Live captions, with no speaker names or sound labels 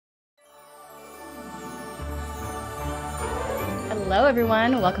Hello,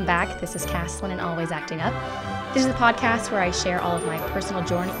 everyone. Welcome back. This is Caslin and Always Acting Up. This is the podcast where I share all of my personal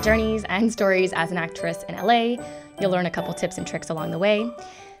journeys and stories as an actress in LA. You'll learn a couple tips and tricks along the way.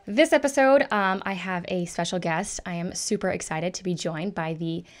 This episode, I have a special guest. I am super excited to be joined by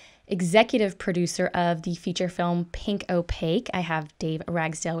the executive producer of the feature film Pink Opaque. I have Dave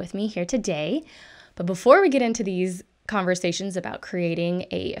Ragsdale with me here today. But before we get into these conversations about creating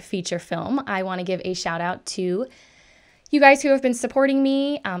a feature film, I want to give a shout out to you guys who have been supporting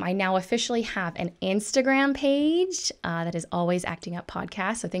me. I now officially have an Instagram page that is Always Acting Up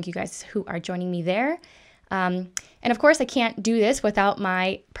Podcast. So thank you guys who are joining me there. And of course, I can't do this without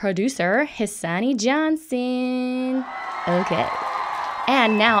my producer, Hassani Johnson. Okay.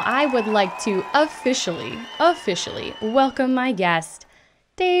 And now I would like to officially welcome my guest,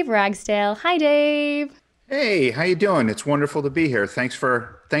 Dave Ragsdale. Hi, Dave. Hey, how you doing? It's wonderful to be here. Thanks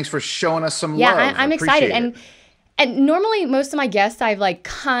for showing us some love. Yeah, I'm excited. And normally most of my guests I've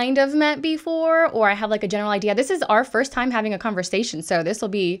kind of met before, or I have a general idea. This is our first time having a conversation, so this will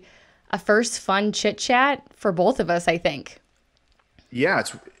be a first fun chit chat for both of us, I think. Yeah,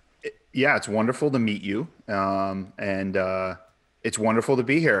 it's wonderful to meet you, and it's wonderful to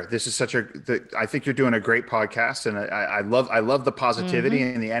be here. This is I think you're doing a great podcast, and I love the positivity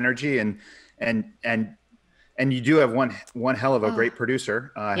and the energy, and you do have one hell of a great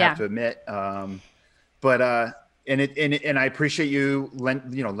producer. I have to admit, And I appreciate you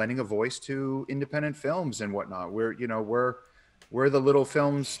lending a voice to independent films and whatnot. We're the little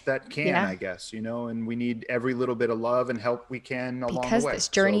films that can, I guess, and we need every little bit of love and help we can along the way. Because this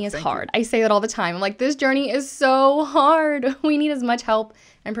journey is hard. I say that all the time. I'm like, this journey is so hard. We need as much help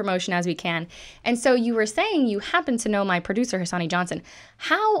and promotion as we can. And so you were saying you happen to know my producer, Hassani Johnson.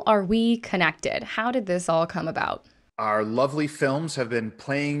 How are we connected? How did this all come about? Our lovely films have been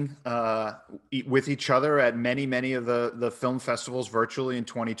playing with each other at many of the film festivals virtually in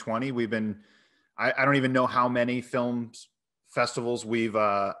 2020. I don't even know how many festivals we've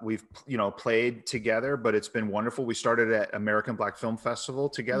played together, but it's been wonderful. We started at American Black Film Festival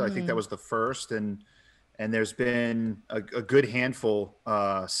together. I think that was the first, and there's been a good handful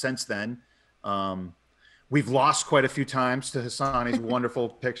since then. We've lost quite a few times to Hassani's wonderful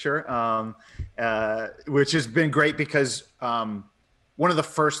picture, which has been great because one of the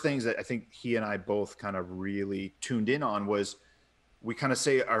first things that I think he and I both kind of really tuned in on was we kind of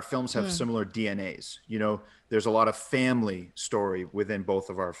say our films have similar DNAs. There's a lot of family story within both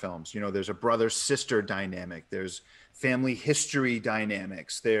of our films. There's a brother-sister dynamic. There's family history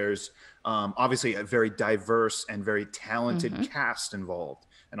dynamics. There's obviously a very diverse and very talented cast involved,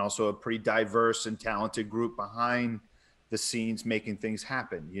 and also a pretty diverse and talented group behind the scenes making things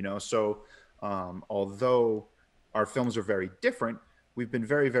happen, So although our films are very different, we've been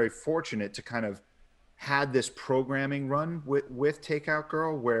very, very fortunate to kind of had this programming run with Takeout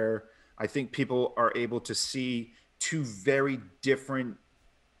Girl, where I think people are able to see two very different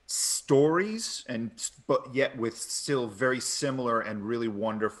stories, but yet with still very similar and really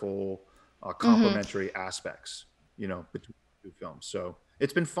wonderful complementary aspects, between the two films. So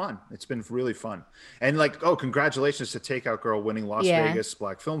it's been fun. It's been really fun. And congratulations to Takeout Girl winning Las Vegas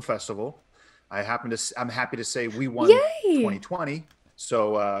Black Film Festival. I'm happy to say we won 2020.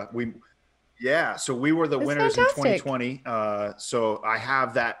 So so we were the winners in 2020. So I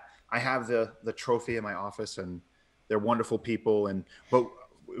have the trophy in my office, and they're wonderful people. But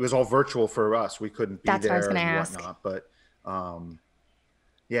it was all virtual for us. We couldn't be there. That's what I was going to ask. But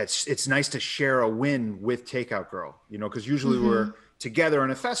it's nice to share a win with Takeout Girl, because usually we're together in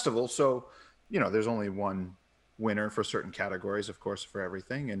a festival. So, there's only one winner for certain categories, of course, for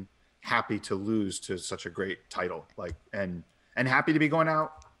everything, and happy to lose to such a great title, and happy to be going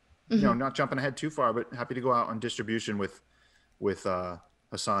out, not jumping ahead too far, but happy to go out on distribution with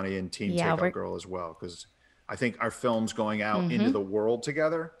Hassani and Team Takeout Girl as well. Cause I think our films going out into the world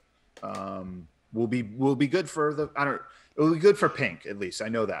together, will be good for it will be good for Pink, at least. I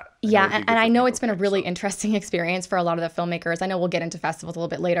know that. And I know it's been a really interesting experience for a lot of the filmmakers. I know we'll get into festivals a little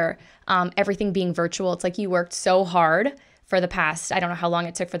bit later. Everything being virtual, it's like you worked so hard for the past, I don't know how long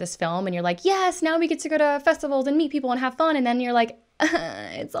it took for this film. And you're like, yes, now we get to go to festivals and meet people and have fun. And then you're like,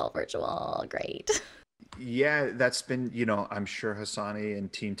 it's all virtual. Great. Yeah, that's been, I'm sure Hassani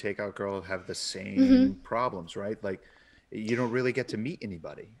and Team Takeout Girl have the same problems, right? You don't really get to meet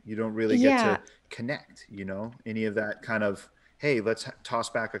anybody. You don't really get to connect, any of that kind of, hey, let's toss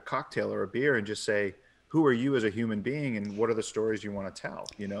back a cocktail or a beer and just say, who are you as a human being and what are the stories you want to tell,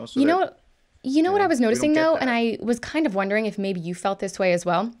 So what I was noticing though, and I was kind of wondering if maybe you felt this way as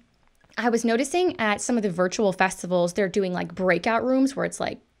well. I was noticing at some of the virtual festivals, they're doing breakout rooms where it's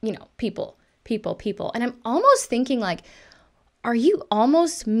people. And I'm almost thinking are you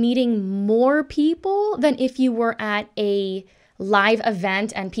almost meeting more people than if you were at a live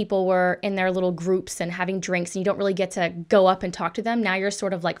event and people were in their little groups and having drinks and you don't really get to go up and talk to them? Now you're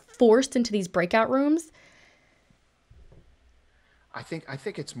sort of like forced into these breakout rooms. I think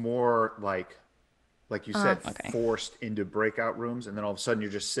it's more like you said, Okay. forced into breakout rooms, and then all of a sudden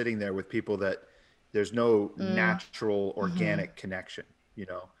you're just sitting there with people that there's no natural organic connection, you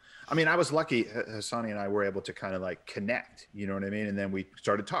know. I mean, I was lucky. Hassani and I were able to kind of like connect, you know what I mean? And then we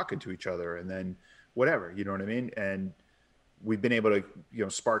started talking to each other, and then whatever, you know what I mean? And we've been able to, you know,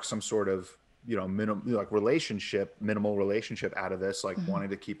 spark some sort of, you know, minimal relationship out of this, like wanting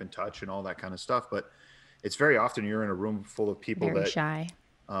to keep in touch and all that kind of stuff. But it's very often you're in a room full of people Very that shy.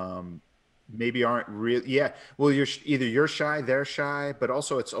 maybe aren't real. Yeah. Well, either you're shy, they're shy, but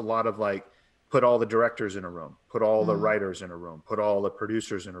also it's a lot of like, put all the directors in a room, put all the writers in a room, put all the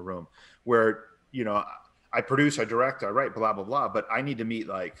producers in a room where, you know, I produce, I direct, I write, blah, blah, blah. But I need to meet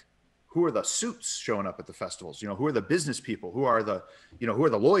like, who are the suits showing up at the festivals? You know, who are the business people? Who are the, you know, who are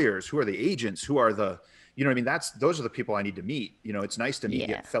the lawyers? Who are the agents? Who are the, you know what I mean? Those are the people I need to meet. You know, it's nice to meet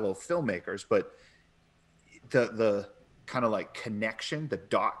Yeah. fellow filmmakers, but the kind of like connection, the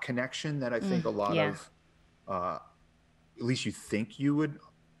dot connection that I think a lot Yeah. of, at least you think you would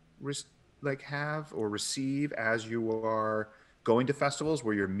like have or receive as you are going to festivals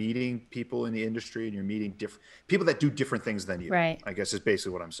where you're meeting people in the industry and you're meeting different people that do different things than you, Right. I guess is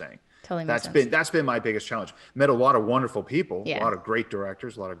basically what I'm saying. Totally makes That's sense. been my biggest challenge. Met a lot of wonderful people, a Yeah. lot of great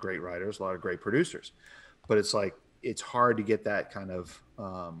directors, a lot of great writers, a lot of great producers, but it's like it's hard to get that kind of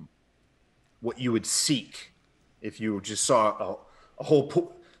what you would seek if you just saw a whole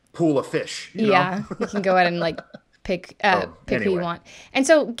pool of fish, you know? Yeah. You can go ahead and like pick So pick who you anyway, want. And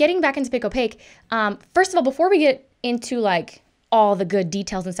so getting back into Big Opaque, first of all, before we get into like all the good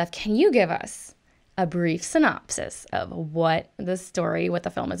details and stuff, can you give us a brief synopsis of what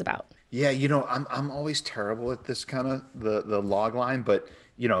the film is about? yeah, you know, I'm always terrible at this kind of the log line, but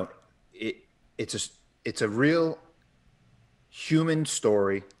you know, it it's a it's a real human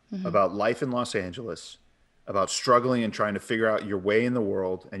story about life in Los Angeles, about struggling and trying to figure out your way in the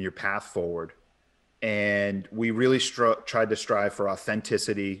world and your path forward. And we really tried to strive for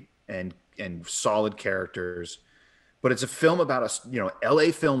authenticity and solid characters. But it's a film about a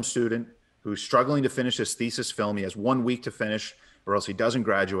LA film student who's struggling to finish his thesis film. He has 1 week to finish, or else he doesn't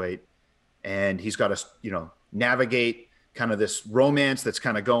graduate, and he's got to navigate kind of this romance that's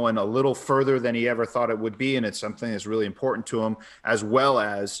kind of going a little further than he ever thought it would be, and it's something that's really important to him, as well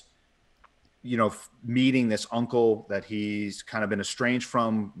as meeting this uncle that he's kind of been estranged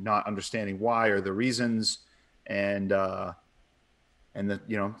from, not understanding why or the reasons, and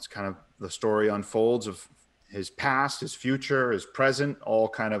it's kind of the story unfolds of his past, his future, his present, all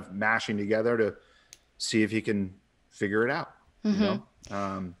kind of mashing together to see if he can figure it out.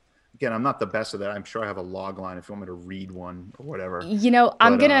 Again, I'm not the best at that. I'm sure I have a log line if you want me to read one or whatever.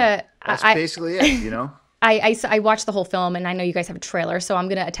 I'm gonna. That's basically it. I watched the whole film, and I know you guys have a trailer, so I'm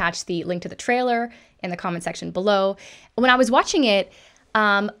gonna attach the link to the trailer in the comment section below. When I was watching it,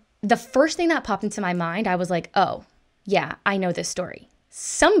 the first thing that popped into my mind, I was like, oh, yeah, I know this story.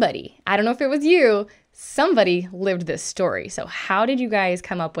 Somebody, I don't know if it was you, somebody lived this story. So how did you guys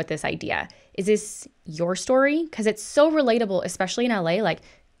come up with this idea? Is this your story? Because it's so relatable, especially in LA. Like,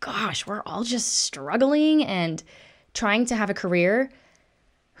 gosh, we're all just struggling and trying to have a career.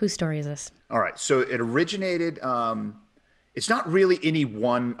 Whose story is this? All right. So it originated, it's not really any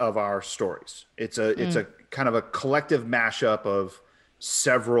one of our stories. It's a kind of a collective mashup of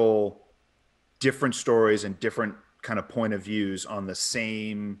several different stories and different kind of point of views on the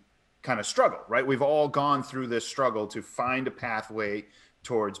same kind of struggle, right? We've all gone through this struggle to find a pathway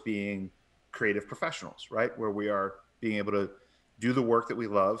towards being creative professionals, right? Where we are being able to do the work that we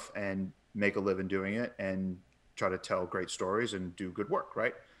love and make a living doing it and try to tell great stories and do good work,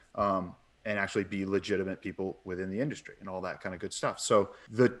 right? And actually be legitimate people within the industry and all that kind of good stuff. So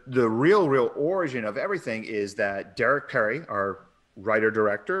the real origin of everything is that Derek Perry, our writer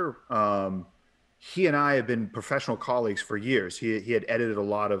director, he and I have been professional colleagues for years. He had edited a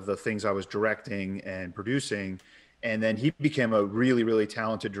lot of the things I was directing and producing, and then he became a really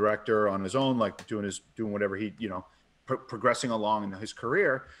talented director on his own, like doing whatever he progressing along in his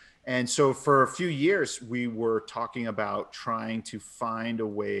career. And so for a few years, we were talking about trying to find a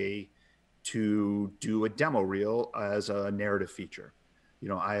way to do a demo reel as a narrative feature.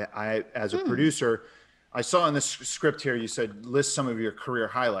 I as a producer, I saw in this script here, you said list some of your career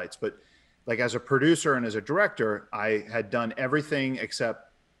highlights, but like as a producer and as a director, I had done everything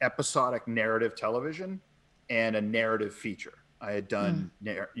except episodic narrative television and a narrative feature. I had done,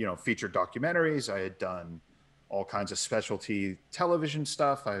 feature documentaries. I had done all kinds of specialty television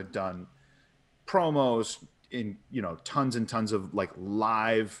stuff. I had done promos in, you know, tons and tons of like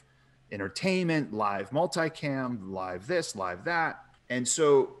live entertainment, live multicam, live this, live that. And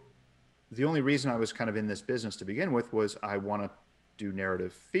so the only reason I was kind of in this business to begin with was I want to do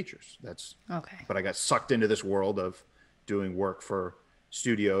narrative features. That's Okay. But I got sucked into this world of doing work for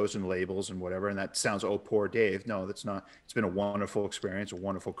studios and labels and whatever. And that sounds, oh, poor Dave. No, that's not. It's been a wonderful experience, a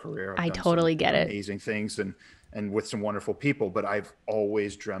wonderful career. I've I done totally some get it. amazing things and with some wonderful people, but I've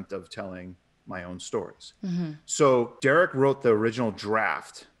always dreamt of telling my own stories. So Derek wrote the original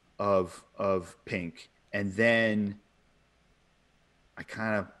draft of Pink, and then I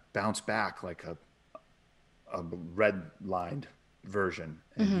kind of bounced back like a red lined version,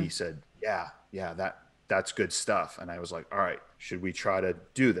 and he said, yeah, that's good stuff. And I was like, all right, should we try to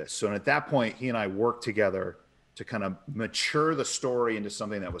do this? So at that point, he and I worked together to kind of mature the story into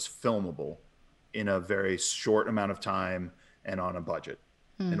something that was filmable in a very short amount of time and on a budget,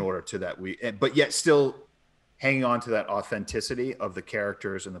 in order to that but yet still hanging on to that authenticity of the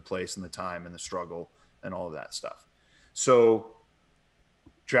characters and the place and the time and the struggle and all of that stuff. So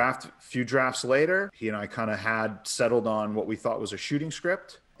few drafts later, he and I kind of had settled on what we thought was a shooting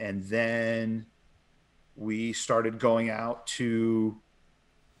script. And then we started going out to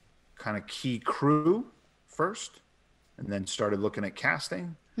kind of key crew first, and then started looking at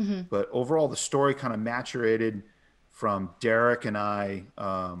casting. But overall, the story kind of maturated from Derek and I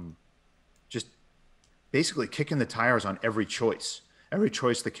just basically kicking the tires on every choice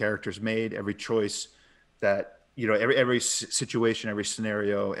the characters made, every choice that, you know, every situation, every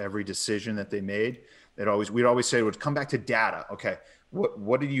scenario, every decision that they made. We'd always say it would come back to data. Okay,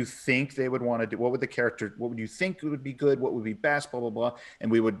 what did you think they would want to do? What would you think would be good? What would be best? Blah, blah, blah.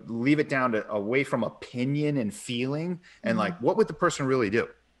 And we would leave it down to away from opinion and feeling, and like, what would the person really do?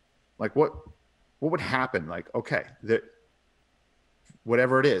 Like what would happen? Like, okay,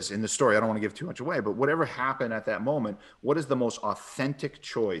 whatever it is in the story, I don't want to give too much away, but whatever happened at that moment, what is the most authentic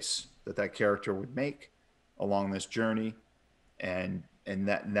choice that character would make along this journey? And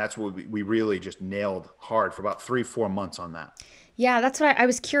that's what we really just nailed hard for about 3-4 months on that. Yeah, that's what I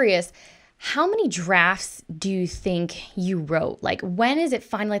was curious. How many drafts do you think you wrote? Like, when is it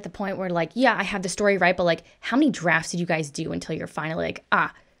finally at the point where, like, yeah, I have the story right, but like, how many drafts did you guys do until you're finally like,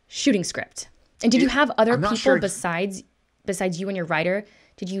 shooting script? And did you have other people sure. besides you and your writer?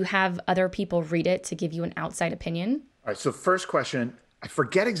 Did you have other people read it to give you an outside opinion? All right. So first question, I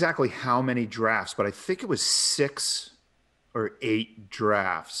forget exactly how many drafts, but I think it was 6 or 8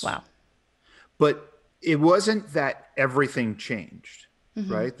 drafts. Wow. But it wasn't that everything changed,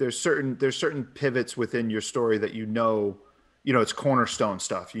 right? There's certain pivots within your story that you know, it's cornerstone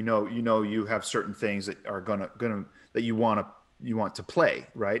stuff. You have certain things that are gonna that you want to play,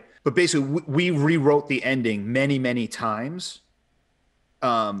 right? But basically, we rewrote the ending many, many times.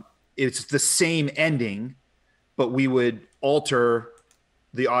 It's the same ending, but we would alter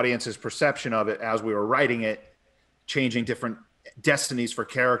the audience's perception of it as we were writing it, changing different destinies for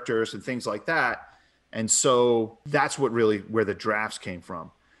characters and things like that. And so that's where the drafts came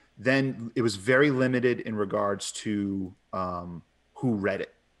from. Then it was very limited in regards to who read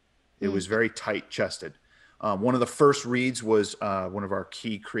it. It was very tight-chested. One of the first reads was one of our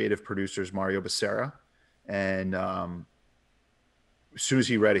key creative producers, Mario Becerra. And as soon as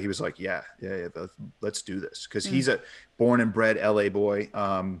he read it, he was like, yeah, let's do this. Because he's a born and bred LA boy.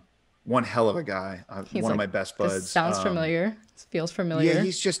 One hell of a guy. One of my best buds. This sounds familiar. This feels familiar. Yeah,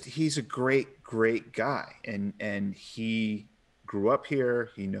 he's a great guy. And he grew up here.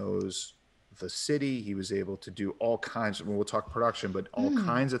 He knows the city. He was able to do all kinds of, we'll talk production, but all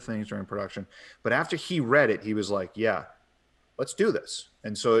kinds of things during production. But after he read it, he was like, yeah, let's do this.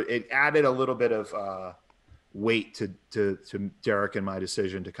 And so it added a little bit of weight to Derek and my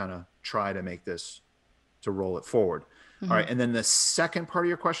decision to kind of try to make this, to roll it forward. All right. And then the second part of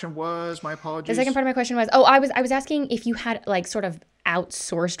your question was, my apologies. The second part of my question was, I was asking if you had like sort of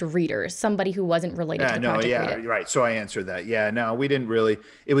outsourced readers, somebody who wasn't related to the project. Yeah, right. So I answered that. Yeah, no, we didn't really.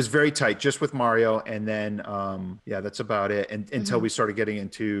 It was very tight, just with Mario, and then that's about it. And until we started getting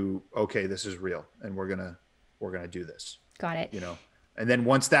into, okay, this is real, and we're gonna do this. Got it. And then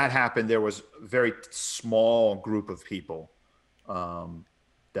once that happened, there was a very small group of people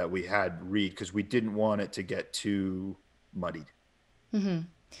that we had read, because we didn't want it to get too muddied.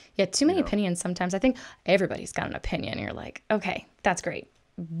 Yeah, too many opinions sometimes. I think everybody's got an opinion. You're like, okay, that's great,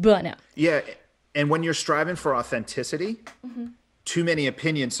 but no. Yeah, and when you're striving for authenticity, too many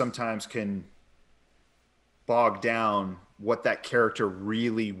opinions sometimes can bog down what that character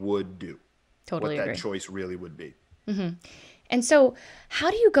really would do. Totally what agree. That choice really would be. And so how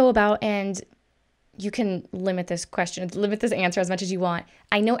do you go about, and you can limit this answer as much as you want.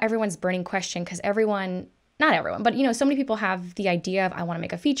 I know everyone's burning question because not everyone, but so many people have the idea of, I want to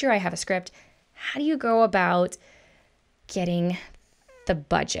make a feature, I have a script. How do you go about getting the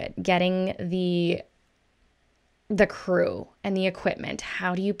budget, getting the crew and the equipment?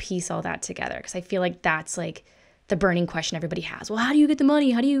 How do you piece all that together? Because I feel like that's like the burning question everybody has. Well, how do you get the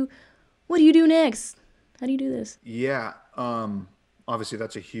money? What do you do next? How do you do this? Yeah. Obviously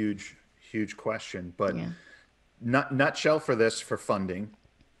that's a huge question, but nutshell for this, for funding,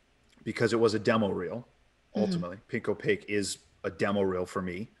 because it was a demo reel. Ultimately, Pink Opaque is a demo reel for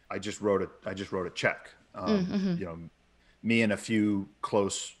me. I just wrote a check. Me and a few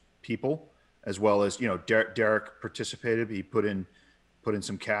close people, as well as Derek participated. He put in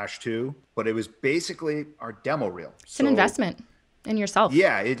some cash too, but it was basically our demo reel. It's an investment in yourself.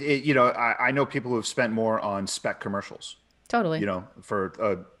 Yeah, I know people who have spent more on spec commercials. Totally.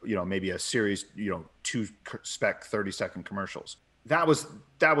 For maybe a series, 2 spec 30-second commercials. That was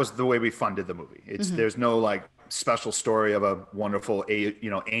the way we funded the movie. There's no like special story of a wonderful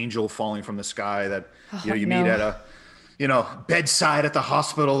angel falling from the sky that you meet at a bedside at the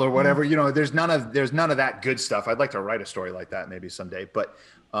hospital or whatever. There's none of that good stuff. I'd like to write a story like that maybe someday, but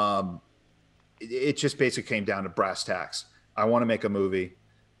it just basically came down to brass tacks. I want to make a movie.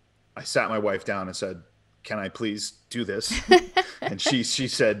 I sat my wife down and said, "Can I please do this?" And she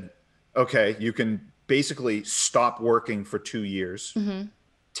said, "Okay, you can basically stop working for 2 years,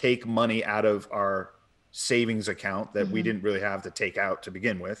 take money out of our savings account that we didn't really have to take out to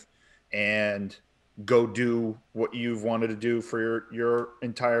begin with, and go do what you've wanted to do for your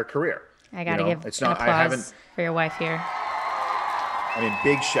entire career." I gotta give an applause for your wife here.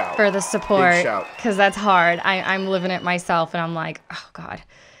 Big shout. For the support, because that's hard. I'm living it myself, and I'm like, oh God.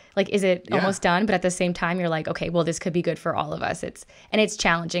 Like, is it almost done? But at the same time, you're like, okay, well, this could be good for all of us. It's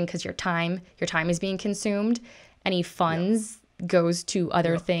challenging because your time is being consumed. Any funds goes to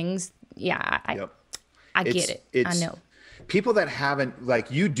other things. Yeah, I get it. I know. People that haven't,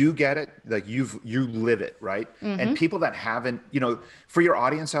 like, you do get it, like you live it, right? And people that haven't, for your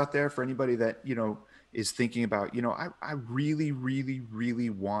audience out there, for anybody that, is thinking about, I really, really, really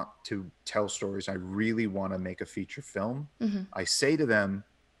want to tell stories. I really want to make a feature film. I say to them,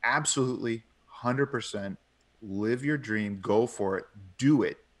 absolutely 100% live your dream, go for it, do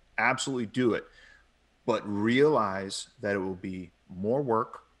it, absolutely do it. But realize that it will be more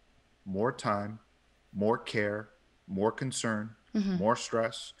work, more time, more care, more concern, more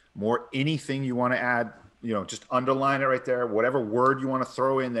stress, more anything you want to add, just underline it right there. Whatever word you want to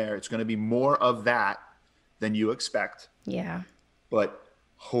throw in there, it's going to be more of that than you expect. Yeah. But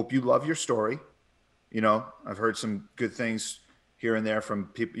hope you love your story. I've heard some good things here and there from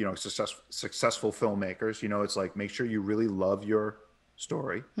people, successful filmmakers. It's like, make sure you really love your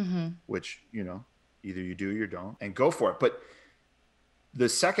story, which, either you do or you don't, and go for it. But the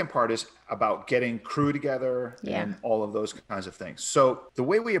second part is about getting crew together and all of those kinds of things. So the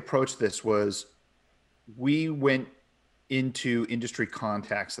way we approached this was, we went into industry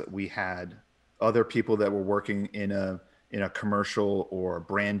contacts that we had, other people that were working in a commercial or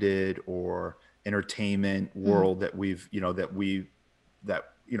branded or entertainment world that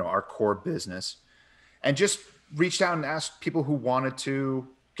our core business, and just reached out and asked people who wanted to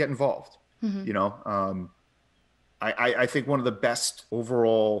get involved. I think one of the best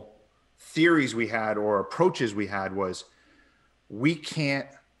overall theories we had or approaches we had was, we can't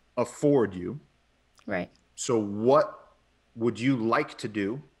afford you. Right. So what would you like to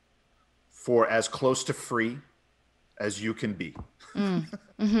do for as close to free as you can be?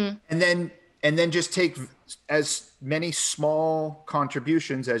 And then just take as many small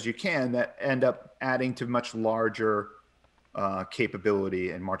contributions as you can that end up adding to much larger capability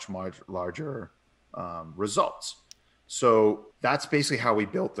and much larger results. So that's basically how we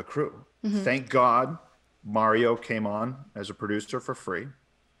built the crew. Thank God Mario came on as a producer for free.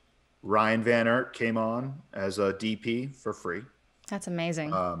 Ryan Van Ert came on as a DP for free. That's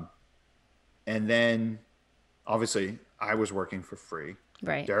amazing. And then obviously I was working for free.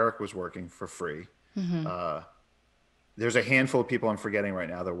 Right. Derek was working for free. There's a handful of people I'm forgetting right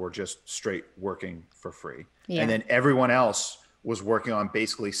now that were just straight working for free. Yeah. And then everyone else was working on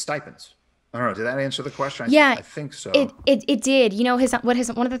basically stipends. I don't know. Did that answer the question? Yeah, I think so. It did. One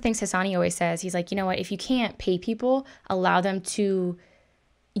of the things Hassani always says, he's like, if you can't pay people, allow them to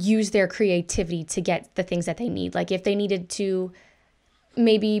use their creativity to get the things that they need. Like if they needed to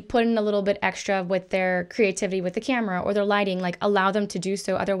maybe put in a little bit extra with their creativity with the camera or their lighting, like allow them to do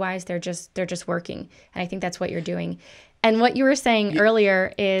so. Otherwise they're just working. And I think that's what you're doing. And what you were saying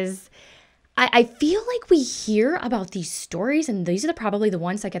earlier is, I feel like we hear about these stories, and these are probably the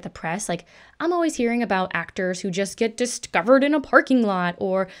ones that get the press. Like, I'm always hearing about actors who just get discovered in a parking lot,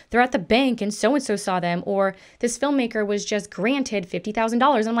 or they're at the bank and so saw them, or this filmmaker was just granted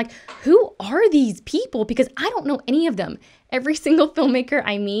 $50,000. I'm like, who are these people? Because I don't know any of them. Every single filmmaker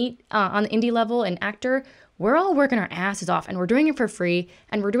I meet on the indie level, an actor, we're all working our asses off, and we're doing it for free,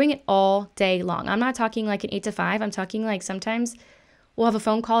 and we're doing it all day long. I'm not talking like an 8 to 5. I'm talking like sometimes we'll have a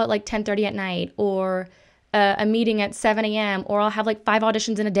phone call at like 10:30 at night, or a meeting at 7 a.m., or I'll have like 5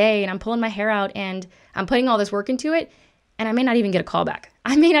 auditions in a day, and I'm pulling my hair out and I'm putting all this work into it, and I may not even get a call back.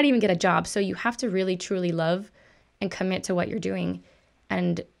 I may not even get a job. So you have to really, truly love and commit to what you're doing.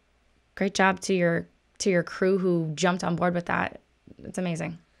 And great job to your crew who jumped on board with that. It's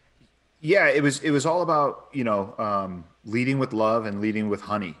amazing. Yeah, it was all about, leading with love and leading with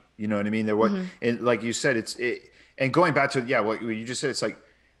honey. You know what I mean? And like you said, and going back to, what you just said, it's like,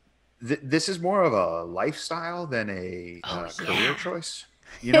 this is more of a lifestyle than a career choice.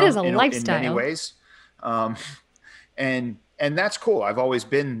 It is a lifestyle in many ways. And that's cool. I've always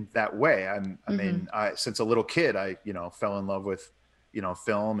been that way. I mean, since a little kid, I fell in love with,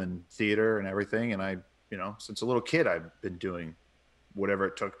 film and theater and everything. And I, since a little kid, I've been doing whatever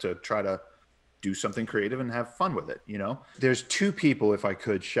it took to try to do something creative and have fun with it. There's 2 people, if I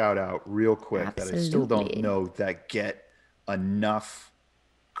could shout out real quick, Absolutely. that I still don't know that get enough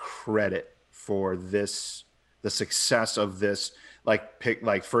credit for the success of this,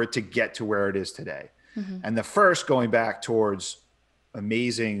 like for it to get to where it is today. And the first, going back towards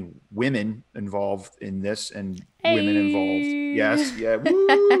amazing women involved in this, and women involved, yes,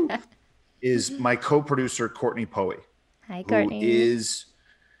 woo, is my co-producer, Courtney Poe. Hi, Courtney.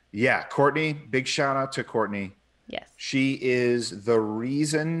 Courtney, big shout out to Courtney. Yes. She is the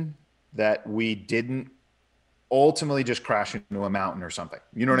reason that we didn't ultimately just crash into a mountain or something.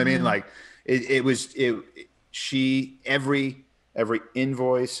 You know what I mean? Like every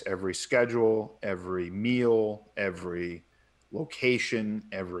invoice, every schedule, every meal, every location,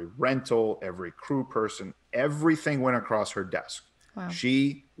 every rental, every crew person, everything went across her desk. Wow.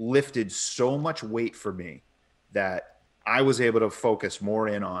 She lifted so much weight for me that I was able to focus more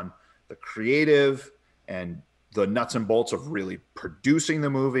in on the creative and the nuts and bolts of really producing the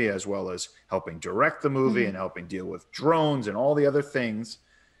movie, as well as helping direct the movie and helping deal with drones and all the other things.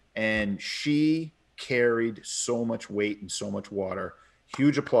 And she carried so much weight and so much water.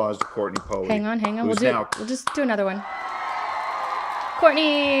 Huge applause to Courtney Poe. Hang on. We'll just do another one.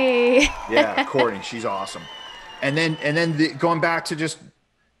 Courtney. Yeah, Courtney. She's awesome. And then going back to just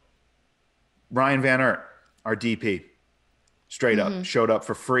Ryan Van Ert, our DP, straight up showed up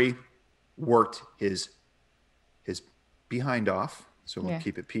for free, worked his behind off. So we'll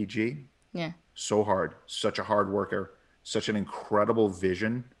keep it PG. Yeah. So hard, such a hard worker, such an incredible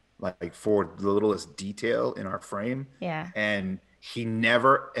vision, like for the littlest detail in our frame. Yeah. And he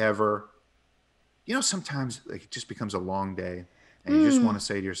never ever, sometimes like it just becomes a long day and you just want to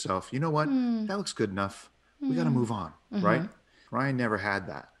say to yourself, you know what, that looks good enough. We got to move on, right? Ryan never had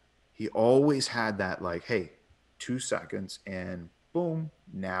that. He always had that, like, hey, 2 seconds and boom,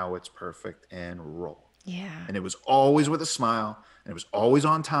 now it's perfect, and roll. Yeah. And it was always with a smile, and it was always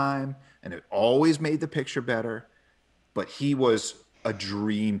on time, and it always made the picture better. But he was a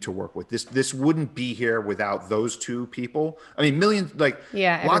dream to work with. This wouldn't be here without those 2 people. I mean, millions,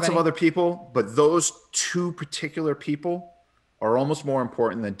 lots of other people, but those 2 particular people are almost more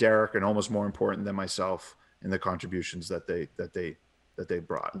important than Derek, and almost more important than myself in the contributions that they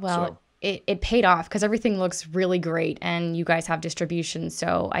brought. Well, so. It paid off because everything looks really great, and you guys have distribution.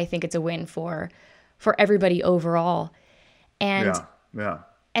 So I think it's a win for everybody overall. And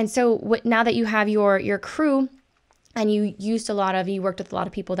And so now that you have your crew, and you worked with a lot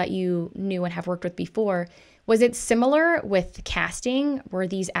of people that you knew and have worked with before, was it similar with casting? Were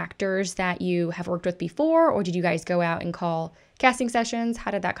these actors that you have worked with before, or did you guys go out and call casting sessions?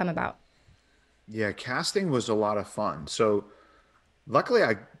 How did that come about? Yeah, casting was a lot of fun. So luckily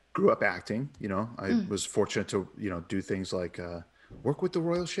I grew up acting, I was fortunate to, do things like work with the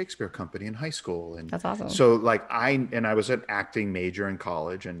Royal Shakespeare Company in high school. And that's awesome. So I was an acting major in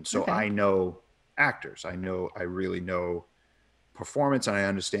college. And so I know actors. I really know performance, and I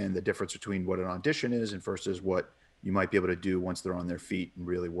understand the difference between what an audition is and versus what you might be able to do once they're on their feet and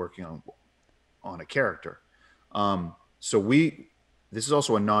really working on a character. This is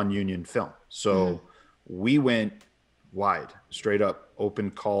also a non-union film. So we went wide, straight up,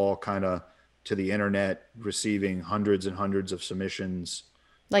 open call, kind of to the internet, receiving hundreds and hundreds of submissions.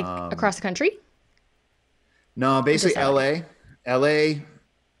 Like across the country? No, basically LA,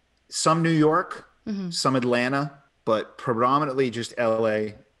 some New York, some Atlanta, but predominantly just LA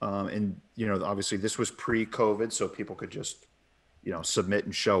And, you know, obviously this was pre-COVID, so people could just, you know, submit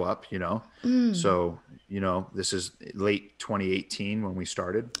and show up, you know. So, you know, this is late 2018 when we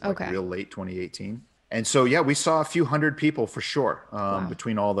started, like Okay. real late 2018. And so, yeah, we saw a few hundred people for sure, Wow.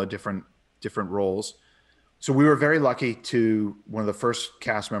 between all the different roles. So we were very lucky to, one of the first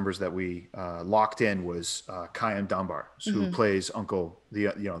cast members that we locked in was Kyan Dunbar, who plays Uncle, the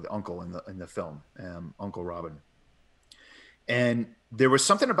uncle in the film, Uncle Robin. And there was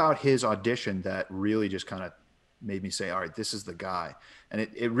something about his audition that really just kind of made me say, all right, this is the guy. And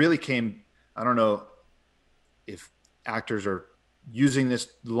it really came, I don't know if actors are using this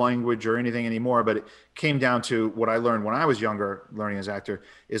language or anything anymore, but it came down to what I learned when I was younger, learning as actor,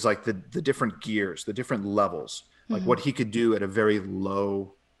 is like the different gears, the different levels, like what he could do at a very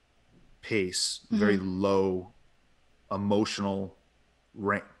low pace, very low emotional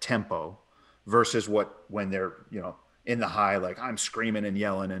tempo versus when they're, you know, in the high, like I'm screaming and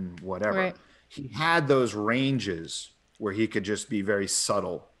yelling and whatever. Right. He had those ranges where he could just be very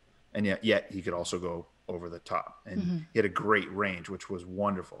subtle, and yet he could also go over the top. And he had a great range, which was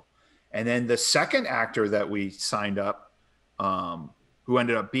wonderful. And then the second actor that we signed up, who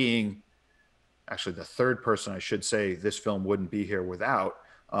ended up being actually the third person I should say this film wouldn't be here without,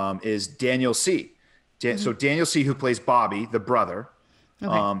 is Daniel C. So Daniel C., who plays Bobby, the brother,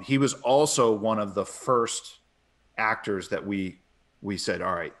 he was also one of the first actors that we said,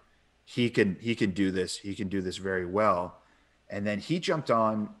 all right, he can do this. He can do this very well. And then he jumped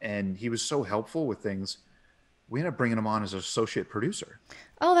on, and he was so helpful with things. We ended up bringing him on as an associate producer.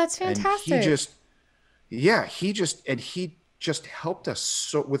 Oh, that's fantastic. And he just helped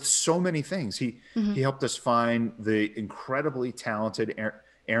us with so many things. He helped us find the incredibly talented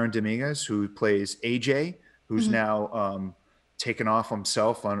Aaron Dominguez, who plays AJ, who's now taken off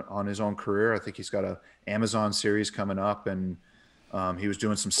himself on his own career. I think he's got a Amazon series coming up, and he was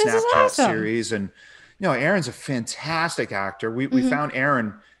doing some Snapchat series. And, you know, Aaron's a fantastic actor. We found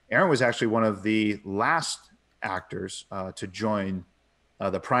Aaron. Aaron was actually one of the last actors to join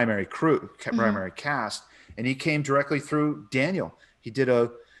the primary cast, and he came directly through Daniel. He did a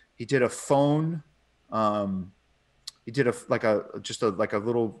phone. He did a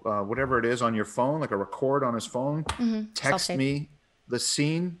little whatever it is on your phone, like a record on his phone. Text me the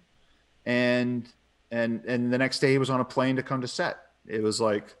scene, and the next day he was on a plane to come to set. It was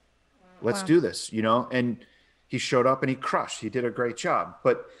like, let's do this, you know. And he showed up and he crushed. He did a great job.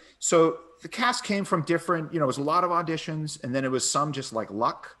 But so the cast came from different, you know, it was a lot of auditions, and then it was some just like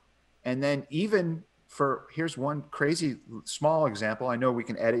luck, and then even here's one crazy small example. I know we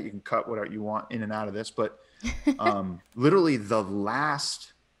can edit, you can cut whatever you want in and out of this, but literally the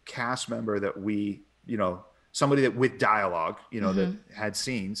last cast member that we, you know, somebody that with dialogue, you know, that had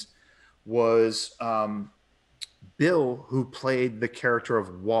scenes was Bill, who played the character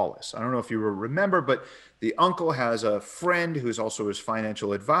of Wallace. I don't know if you remember, but the uncle has a friend who's also his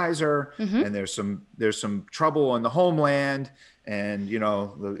financial advisor, and there's some trouble in the homeland, and, you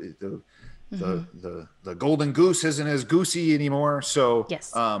know, the golden goose isn't as goosey anymore. So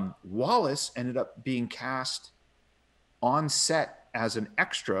Wallace ended up being cast on set as an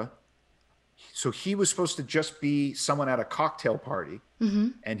extra. So he was supposed to just be someone at a cocktail party,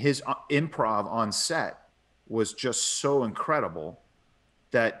 and his improv on set was just so incredible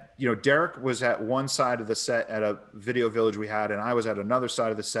that, you know, Derek was at one side of the set at a video village we had, and I was at another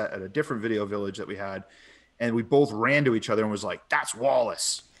side of the set at a different video village that we had. And we both ran to each other and was like, that's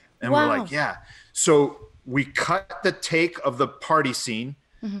Wallace. And we're like, yeah. So we cut the take of the party scene.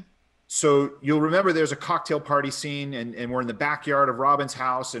 So you'll remember there's a cocktail party scene, and we're in the backyard of Robin's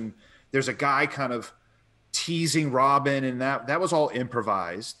house, and there's a guy kind of teasing Robin, and that was all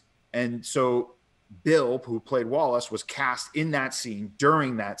improvised. And so Bill, who played Wallace, was cast in that scene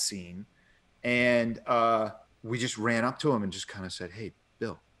during that scene. And we just ran up to him and just kind of said, hey,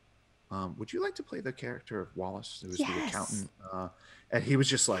 Bill, would you like to play the character of Wallace, who's the accountant? And he was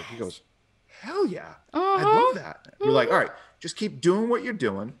just like, he goes, hell yeah, I'd love that. We're like, all right, just keep doing what you're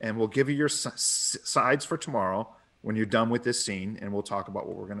doing, and we'll give you your sides for tomorrow when you're done with this scene, and we'll talk about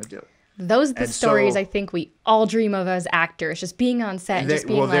what we're going to do. Those are the stories I think we all dream of as actors, just being on set and just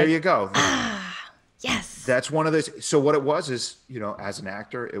being there you go. Yes. That's one of those. So what it was is, you know, as an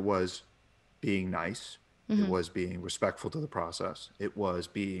actor, it was being nice. It was being respectful to the process. It was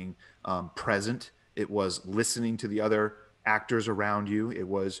being present. It was listening to the other actors around you. It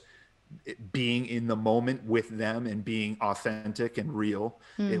was being in the moment with them and being authentic and real.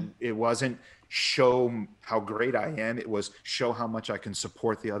 It wasn't show how great I am. It was show how much I can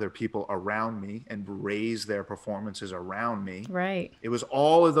support the other people around me and raise their performances around me. Right. It was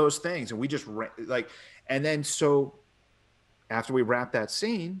all of those things. And we just and then so after we wrapped that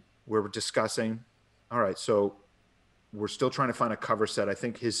scene, we're discussing, all right, so we're still trying to find a cover set. I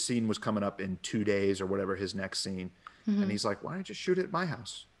think his scene was coming up in 2 days or whatever, his next scene. And he's like, why don't you just shoot it at my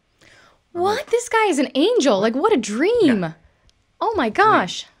house? I'm like, What? This guy is an angel. what? Like, what a Yeah, dream. Oh my dream,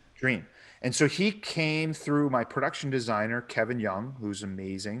 gosh. dream. And so he came through my production designer, Kevin Young, who's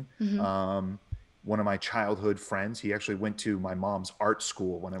amazing. One of my childhood friends. He actually went to my mom's art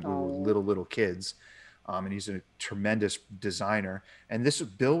school when we were Oh. little kids. And he's a tremendous designer. And this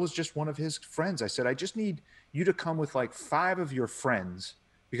Bill was just one of his friends. I said, I just need you to come with like 5 of your friends,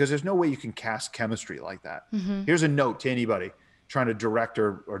 because there's no way you can cast chemistry like that. Here's a note to anybody trying to direct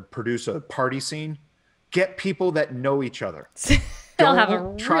or produce a party scene. Get people that know each other. They'll have a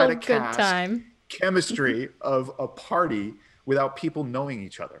Don't try real to good cast time. chemistry of a party without people knowing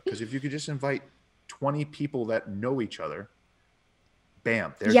each other. Because if you could just invite 20 people that know each other,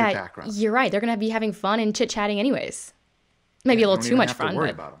 bam, there's your Yeah, background. you're right. They're going to be having fun and chit-chatting anyways. Maybe Yeah, a you little don't too even much have to fun, worry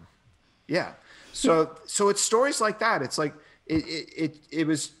but about them. Yeah. So it's stories like that. It's like it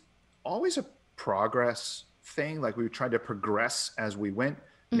was always a progress thing. Like we tried to progress as we went,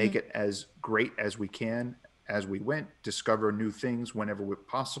 make it as great as we can as we went, discover new things whenever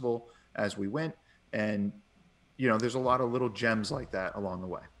possible as we went. And there's a lot of little gems like that along the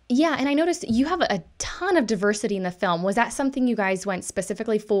way. yeah, and I noticed you have a ton of diversity in the film. Was that something you guys went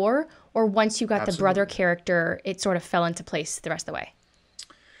specifically for, or once you got the brother Absolutely. character, it sort of fell into place the rest of the way?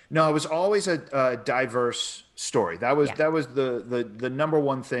 No, it was always a diverse story. That was Yeah. the number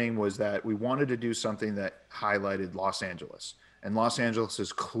one thing, was that we wanted to do something that highlighted Los Angeles. And Los Angeles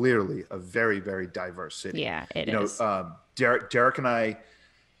is clearly a very, very diverse city. Yeah, it is. Derek and I,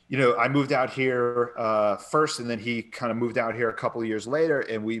 I moved out here first, and then he kind of moved out here a couple of years later,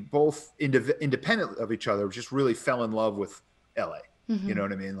 and we both independent of each other just really fell in love with LA. You know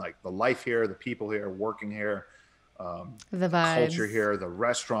what I mean? Like the life here, the people here, working here, The vibes. culture here, the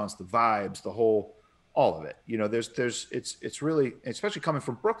restaurants, the vibes, all of it. It's really, especially coming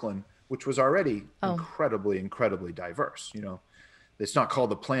from Brooklyn, which was already incredibly diverse. It's not called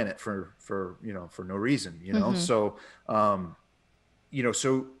the planet for no reason. So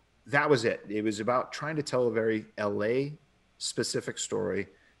so that was it. It was about trying to tell a very LA specific story,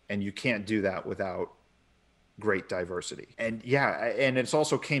 and you can't do that without great diversity. And and it's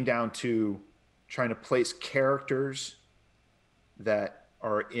also came down to trying to place characters that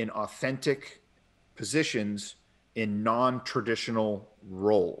are in authentic positions in non-traditional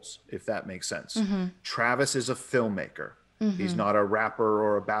roles, if that makes sense. Travis is a filmmaker. He's not a rapper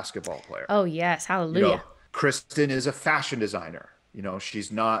or a basketball player. Oh, yes. Hallelujah. Kristen is a fashion designer.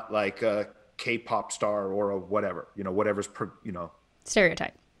 She's not like a K-pop star or a whatever, whatever's,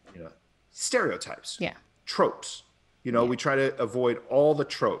 Stereotype. stereotypes, Yeah. tropes. We try to avoid all the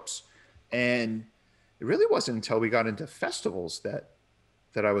tropes. And it really wasn't until we got into festivals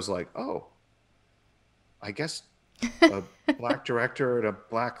that I was like, oh, I guess a black director and a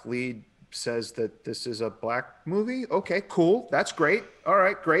black lead says that this is a black movie. Okay, cool. That's great. All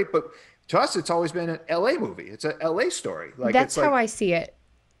right, great. But to us, it's always been an LA movie. It's a LA story. Like That's it's how like, I see it.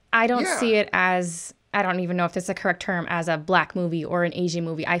 I don't Yeah. see it as, I don't even know if that's the correct term, as a black movie or an Asian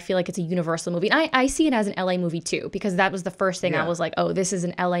movie. I feel like it's a universal movie. And I see it as an LA movie too, because that was the first thing I Yeah. was like, oh, this is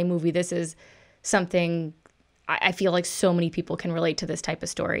an LA movie. This is something I feel like so many people can relate to this type of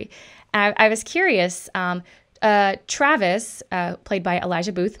story. I was curious. Travis, played by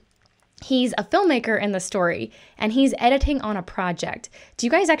Elijah Booth, he's a filmmaker in the story, and he's editing on a project. Do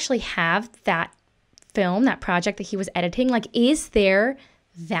you guys actually have that film, that project that he was editing? Like, is there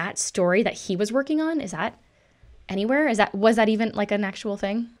that story that he was working on? Is that anywhere? Was that even like an actual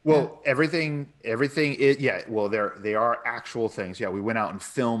thing? Well, everything is, well, they are actual things. Yeah, we went out and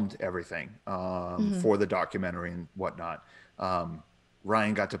filmed everything for the documentary and whatnot.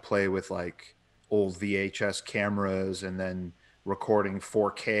 Ryan got to play with like old VHS cameras and then recording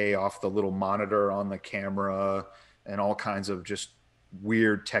 4K off the little monitor on the camera and all kinds of just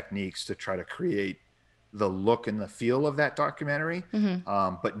weird techniques to try to create the look and the feel of that documentary.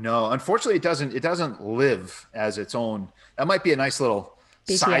 But no, unfortunately it doesn't live as its own. That might be a nice little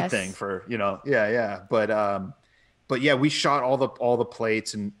side BTS. thing for, but yeah, we shot all the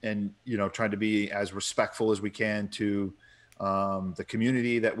plates and tried to be as respectful as we can to the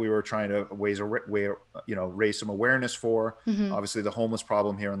community that we were trying to raise some awareness for. Obviously the homeless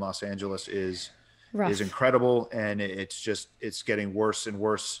problem here in Los Angeles is Rough. incredible, and it's getting worse and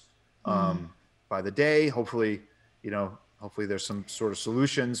worse by the day. Hopefully there's some sort of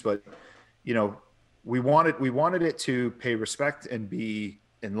solutions, but we wanted it to pay respect and be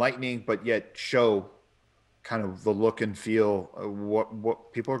enlightening, but yet show kind of the look and feel of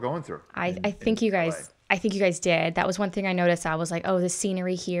what people are going through. I think you guys I think you guys did. That was one thing I noticed. I was like, oh, the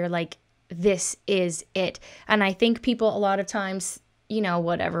scenery here, like this is it. And I think people a lot of times, you know,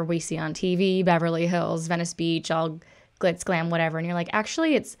 whatever we see on TV, Beverly Hills, Venice Beach, all glitz, glam, whatever. And you're like,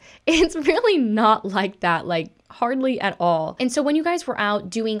 actually, it's really not like that, like hardly at all. And so when you guys were out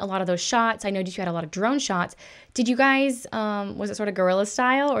doing a lot of those shots, I know you had a lot of drone shots. Did you guys, was it sort of guerrilla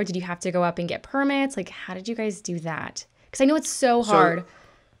style, or did you have to go up and get permits? Like, how did you guys do that? Because I know it's so hard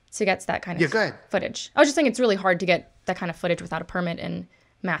to get that kind of footage. I was just saying it's really hard to get that kind of footage without a permit and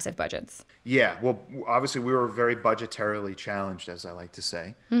massive budgets. Yeah, well, obviously we were very budgetarily challenged, as I like to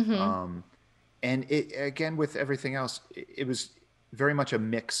say. And it, again, with everything else, it was very much a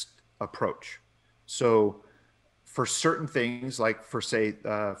mixed approach. So for certain things, like for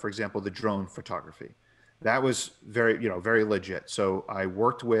example, the drone photography, that was very legit. So I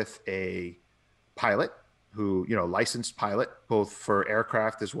worked with a pilot who, licensed pilot, both for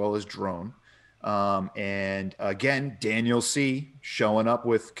aircraft as well as drone. And again, Daniel C. showing up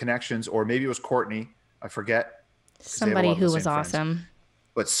with connections, or maybe it was Courtney, I forget. Somebody who was awesome.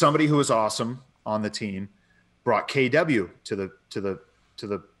 But somebody who was awesome on the team brought KW to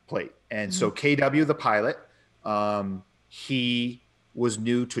the plate. And so KW, the pilot, he was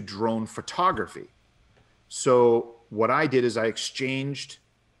new to drone photography. So what I did is I exchanged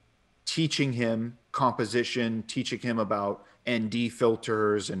teaching him composition, teaching him about ND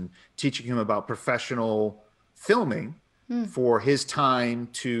filters, and teaching him about professional filming for his time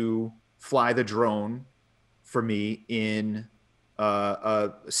to fly the drone for me in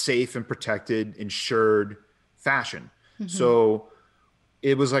a safe and protected, insured fashion. So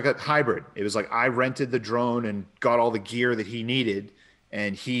it was like a hybrid. It was like I rented the drone and got all the gear that he needed,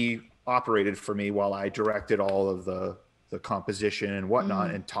 and he operated for me while I directed all of the composition and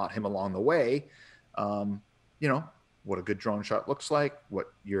whatnot, and taught him along the way, what a good drone shot looks like,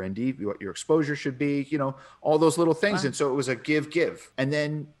 what your ND, what your exposure should be, all those little things. Wow. And so it was a give. And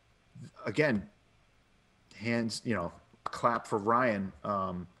then again, clap for Ryan.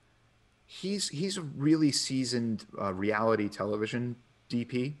 He's a really seasoned reality television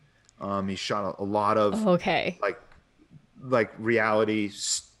DP. He shot a lot of like reality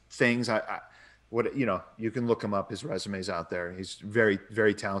things. You can look him up. His resume's out there. He's very,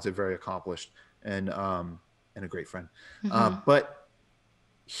 very talented, very accomplished, and a great friend. But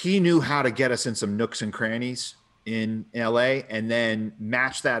he knew how to get us in some nooks and crannies in LA, and then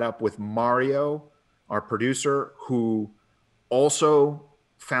match that up with Mario, our producer, who also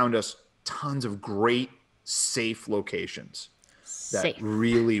found us tons of great, safe locations that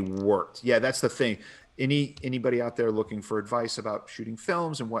really worked. Yeah, that's the thing. Anybody out there looking for advice about shooting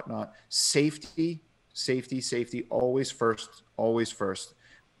films and whatnot, safety, always first.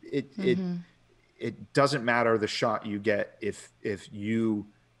 It doesn't matter the shot you get if you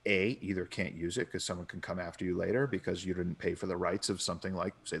either can't use it because someone can come after you later because you didn't pay for the rights of something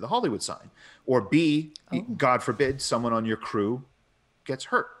like, say, the Hollywood sign, or B, God forbid, someone on your crew gets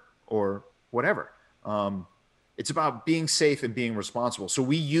hurt or whatever. It's about being safe and being responsible. So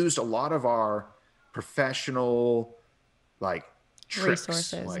we used a lot of our professional tricks,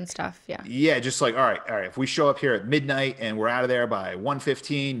 resources and stuff. Yeah, just like, all right, if we show up here at midnight and we're out of there by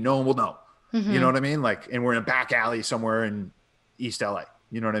 1:15, no one will know. You know what I mean? And we're in a back alley somewhere in East LA.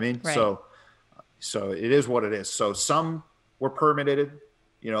 You know what I mean? Right. So it is what it is. So some were permitted,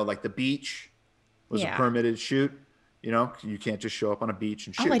 like the beach was a permitted shoot. You can't just show up on a beach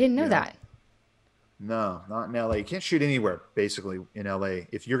and shoot. Oh, I didn't know that. No, not in LA. You can't shoot anywhere basically in LA.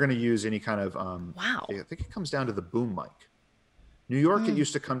 If you're going to use any kind of, wow. I think it comes down to the boom mic. New York, it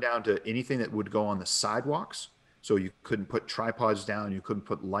used to come down to anything that would go on the sidewalks. So you couldn't put tripods down. You couldn't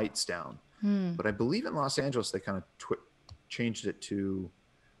put lights down. But I believe in Los Angeles, they kind of changed it to,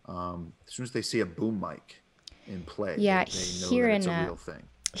 as soon as they see a boom mic in play, they know that it's a real thing.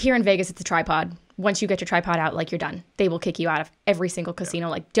 Here in Vegas, it's a tripod. Once you get your tripod out, you're done. They will kick you out of every single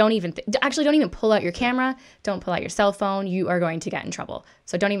casino. Don't even pull out your camera. Don't pull out your cell phone. You are going to get in trouble.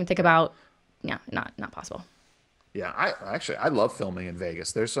 So don't even think about, not possible. Yeah, I love filming in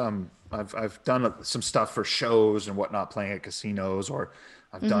Vegas. There's I've done some stuff for shows and whatnot, playing at casinos, or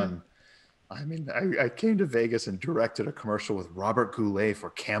I've done. I came to Vegas and directed a commercial with Robert Goulet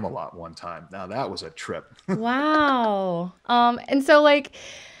for Camelot one time. Now that was a trip. Wow. And so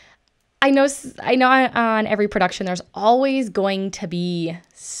I know on every production there's always going to be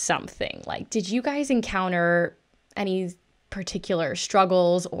something. Did you guys encounter any particular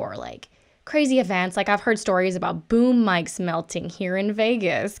struggles or crazy events? I've heard stories about boom mics melting here in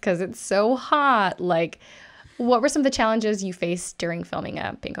Vegas because it's so hot. What were some of the challenges you faced during filming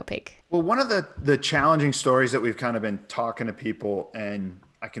Pink Opaque? Well, one of the challenging stories that we've kind of been talking to people, and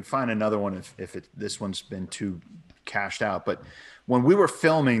I can find another one if this one's been too cashed out. But when we were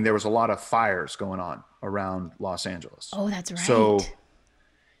filming, there was a lot of fires going on around Los Angeles. Oh, that's right. So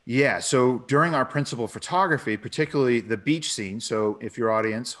yeah, so during our principal photography, particularly the beach scene. So if your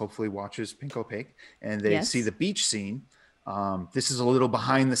audience hopefully watches Pink Opaque and they see the beach scene, this is a little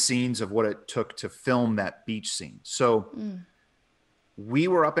behind the scenes of what it took to film that beach scene. So we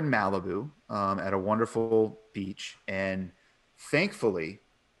were up in Malibu at a wonderful beach, and thankfully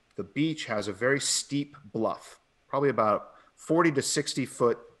the beach has a very steep bluff, probably about 40 to 60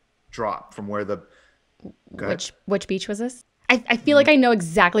 foot drop from where the which beach was this? I feel like I know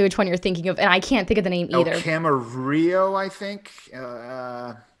exactly which one you're thinking of, and I can't think of the name either. El Camarillo, I think.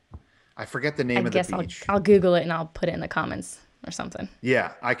 I forget the name of the beach. I'll Google it and I'll put it in the comments or something.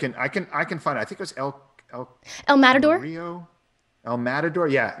 Yeah, I can find it. I think it was El Matador. Camarillo? El Matador,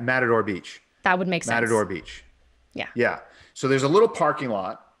 yeah, Matador Beach. That would make sense. Matador Beach. Yeah. Yeah. So there's a little parking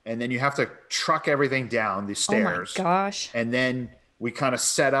lot, and then you have to truck everything down these stairs. Oh my gosh. And then we kind of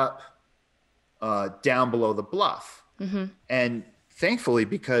set up down below the bluff. And thankfully,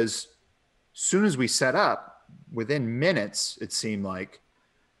 because soon as we set up, within minutes, it seemed like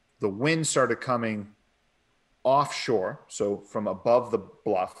the wind started coming offshore, so from above the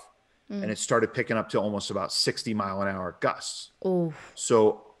bluff, and it started picking up to almost about 60-mile-an-hour gusts. Ooh.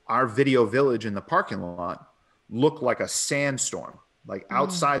 So our video village in the parking lot looked like a sandstorm. Like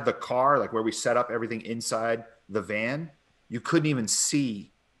outside the car, like where we set up everything inside the van, you couldn't even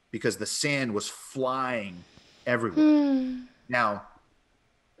see because the sand was flying everywhere. Now,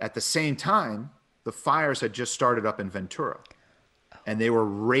 at the same time, the fires had just started up in Ventura, and they were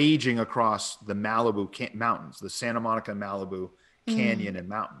raging across the Malibu mountains, the Santa Monica Malibu Canyon and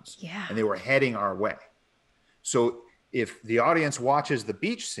mountains. Yeah. And they were heading our way. So if the audience watches the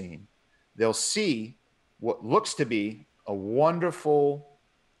beach scene, they'll see what looks to be a wonderful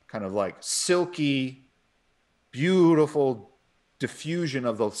kind of like silky, beautiful diffusion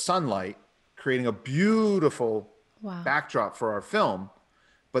of the sunlight, creating a beautiful backdrop for our film,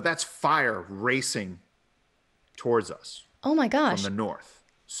 but that's fire racing towards us. Oh my gosh. From the north.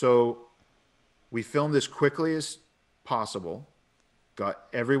 So we filmed as quickly as possible, got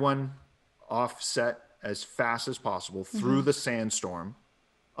everyone offset as fast as possible through the sandstorm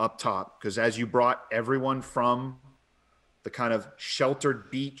up top, because as you brought everyone from the kind of sheltered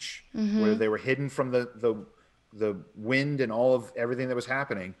beach where they were hidden from the wind and all of everything that was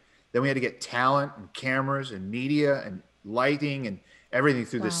happening, then we had to get talent and cameras and media and lighting and everything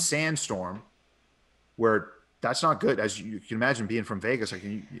through this sandstorm, where that's not good. As you can imagine, being from Vegas,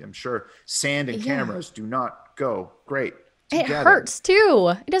 I'm sure sand and cameras do not go great together. It hurts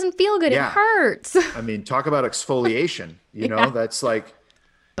too. It doesn't feel good. It hurts. I mean, talk about exfoliation, you know, that's like,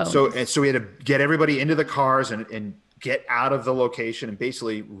 Bones. So we had to get everybody into the cars and get out of the location and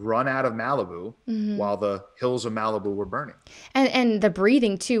basically run out of Malibu while the hills of Malibu were burning. And the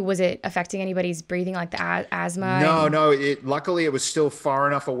breathing too, was it affecting anybody's breathing, like the asthma? No. Luckily it was still far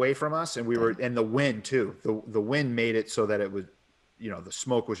enough away from us, and and the wind too. The wind made it so that it would, the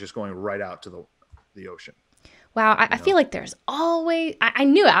smoke was just going right out to the ocean. Wow, I feel like there's always, I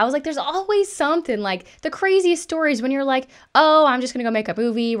knew it. I was like, there's always something, like the craziest stories when you're like, oh, I'm just going to go make a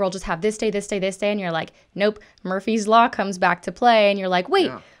movie. We'll just have this day, this day, this day. And you're like, nope, Murphy's Law comes back to play. And you're like, wait,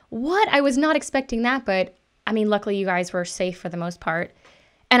 what? I was not expecting that. But I mean, luckily you guys were safe for the most part.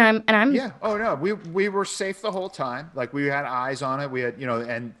 And I'm. Yeah. Oh, no, we were safe the whole time. Like we had eyes on it. We had,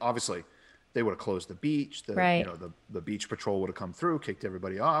 and obviously they would have closed the beach. The beach patrol would have come through, kicked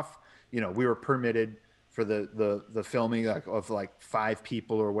everybody off. We were permitted for the filming of like 5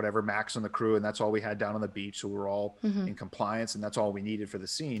 people or whatever max on the crew, and that's all we had down on the beach, so we were all in compliance, and that's all we needed for the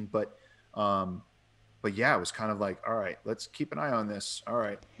scene. But yeah, it was kind of like, all right, let's keep an eye on this. All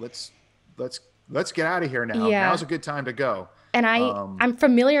right, let's get out of here now. Now's a good time to go. And I'm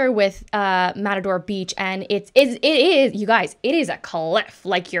familiar with Matador Beach, and it is, you guys, it is a cliff.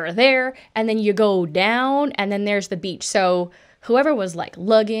 Like you're there, and then you go down, and then there's the beach. So whoever was like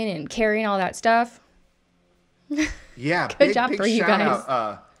lugging and carrying all that stuff. Yeah, good job for you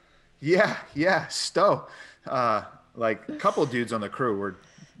guys. Yeah, Stowe. Like a couple of dudes on the crew were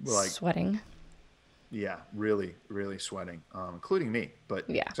like sweating. Yeah, really, really sweating, including me. But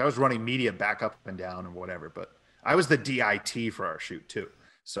so I was running media back up and down and whatever. But I was the DIT for our shoot too.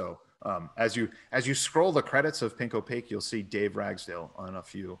 So as you scroll the credits of Pink Opaque, you'll see Dave Ragsdale on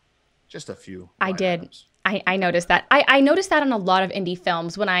just a few. I did. Items. I noticed that. I noticed that on a lot of indie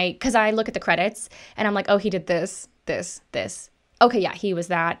films because I look at the credits and I'm like, oh, he did this. Okay, yeah, he was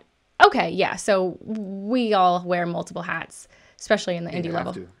that. Okay, yeah. So we all wear multiple hats, especially in the indie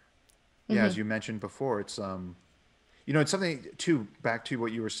level. Yeah, as you mentioned before, it's You know, it's something too, back to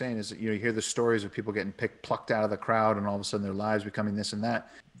what you were saying is that, you know, you hear the stories of people getting plucked out of the crowd and all of a sudden their lives becoming this and that.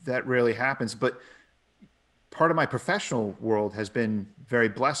 That rarely happens. But part of my professional world has been very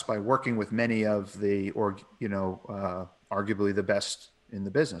blessed by working with many of the, or, you know, arguably the best in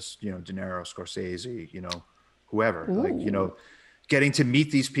the business, you know, De Niro, Scorsese, you know, whoever, like, you Ooh. know, getting to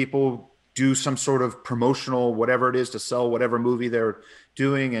meet these people, do some sort of promotional, whatever it is to sell whatever movie they're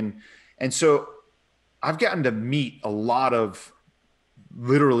doing. And so I've gotten to meet a lot of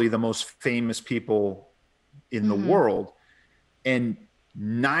literally the most famous people in the Mm-hmm. world. And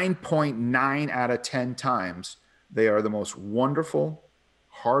 9.9 out of 10 times, they are the most wonderful,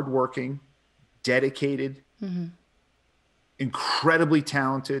 hardworking, dedicated, Mm-hmm. incredibly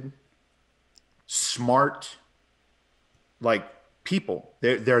talented, smart, like people.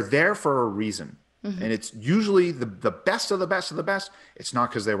 They're there for a reason. Mm-hmm. And it's usually the best of the best of the best. It's not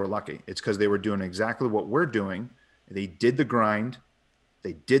because they were lucky. It's because they were doing exactly what we're doing. They did the grind,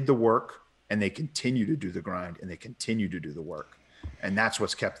 they did the work, and they continue to do the grind and they continue to do the work. And that's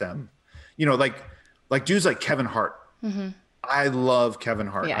what's kept them, you know, like dudes like Kevin Hart. Mm-hmm. I love Kevin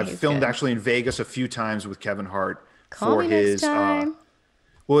Hart. Yeah, I've he's filmed good. actually in Vegas a few times with Kevin Hart Call for me next his time.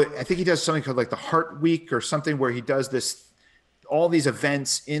 well, I think he does something called like the Heart Week or something where he does this all these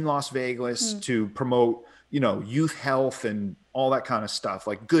events in Las Vegas Mm. to promote, you know, youth health and all that kind of stuff,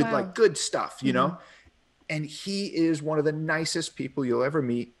 Wow. like good stuff, you Mm-hmm. know? And he is one of the nicest people you'll ever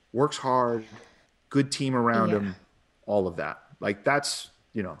meet, works hard, good team around Yeah. him, all of that. Like that's,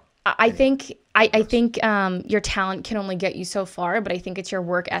 you know, I anyway, think I digress. think your talent can only get you so far, but I think it's your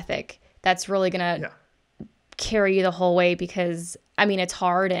work ethic that's really gonna Yeah. carry you the whole way because I mean it's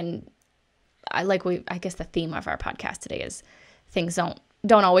hard and I guess the theme of our podcast today is things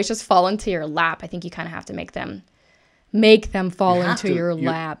don't always just fall into your lap. I think you kind of have to make them You fall have into to, your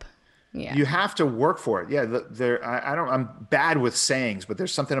lap. Yeah. you have to work for it. Yeah. I don't, I'm bad with sayings, but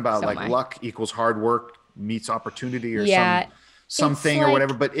there's something about So am like I. luck equals hard work meets opportunity or Yeah. It's something or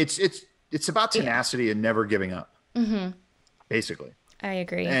whatever, like but it's about yeah. tenacity and never giving up, basically. I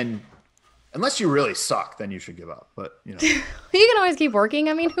agree. And unless you really suck, then you should give up. But you know, You can always keep working.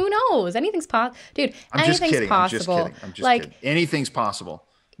 I mean, who knows? Anything's possible. Dude, I'm just anything's kidding. I'm just possible. kidding. I'm just Like kidding. Anything's possible.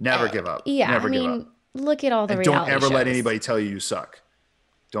 Never give up. yeah, I Never give mean, up. look at all the And don't reality ever let shows. anybody tell you you suck.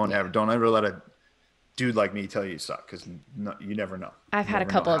 Yeah. Don't ever let a dude like me tell you you suck because no, you never know. I've You had a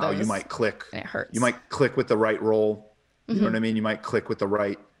never know couple of how you those might click. and it You hurts. might click with the right role. You know what I mean? You might click with the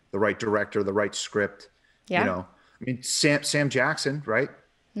right director, the right script. You Yeah. know, I mean, Sam Jackson, right?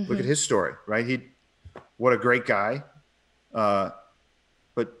 Look at his story, right? What a great guy.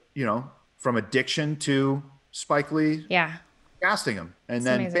 But you know, from addiction to Spike Lee Yeah. casting him, and It's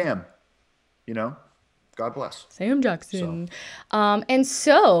then amazing. bam, you know, God bless. Sam So, Jackson. And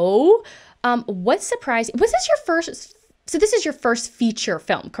so, what surprised was this your first so this is your first feature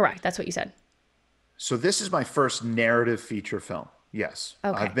film, correct? That's what you said. so this is my first narrative feature film. Yes,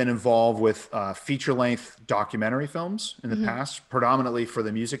 Okay. I've been involved with feature-length documentary films in the past, predominantly for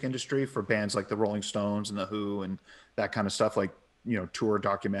the music industry, for bands like the Rolling Stones and the Who and that kind of stuff, like you know, tour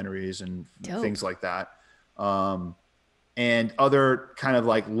documentaries and Dope. things like that. Um, and other kind of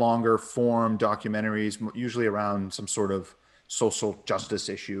like longer form documentaries, usually around some sort of social justice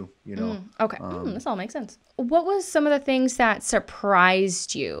issue, you know. Okay. This all makes sense. What was some of the things that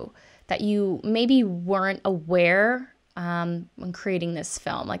surprised you that you maybe weren't aware when creating this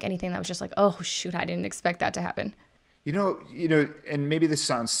film? Like anything that was just like, oh shoot, I didn't expect that to happen. And maybe this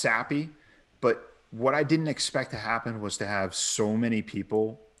sounds sappy, but what I didn't expect to happen was to have so many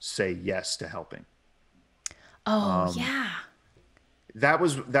people say yes to helping. Oh yeah. That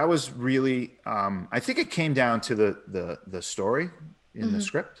was really I think it came down to the story in the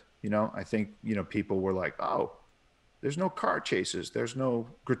script. You know, I think, you know, people were like, "Oh, there's no car chases. There's no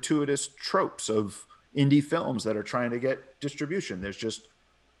gratuitous tropes of indie films that are trying to get distribution. There's just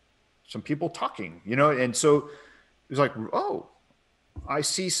some people talking, you know?" And so it was like, "Oh, I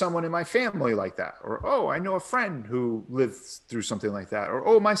see someone in my family like that," or "Oh, I know a friend who lived through something like that," or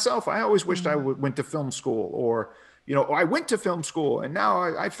 "Oh, myself, I always wished went to film school," or you know, "Oh, I went to film school and now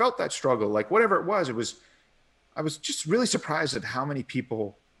I felt that struggle." Like whatever it was, I was just really surprised at how many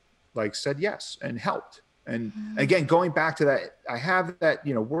people like said yes and helped. And again, going back to that, I have that,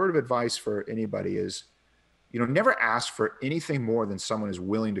 you know, word of advice for anybody is, you know, never ask for anything more than someone is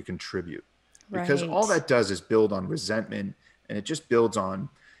willing to contribute, because all Right. that does is build on resentment, and it just builds on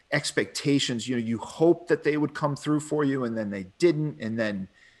expectations. You know, you hope that they would come through for you and then they didn't. And then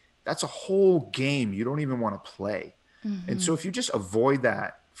that's a whole game you don't even want to play. And so if you just avoid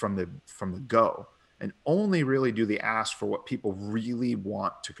that from the go and only really do the ask for what people really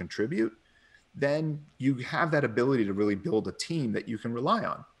want to contribute, then you have that ability to really build a team that you can rely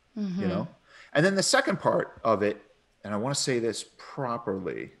on, you Mm-hmm. know? And then the second part of it, and I want to say this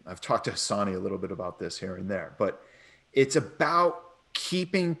properly, I've talked to Hasani a little bit about this here and there, but it's about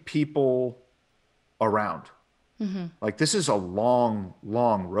keeping people around. Mm-hmm. Like this is a long,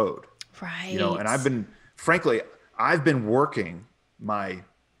 long road, you know, and Right. frankly, I've been working my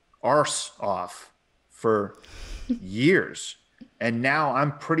arse off for years. And now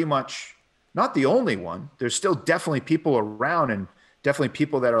I'm pretty much not the only one. There's still definitely people around and definitely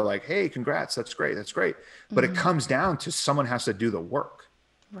people that are like, hey, congrats, that's great, that's great. But it Mm-hmm. comes down to someone has to do the work.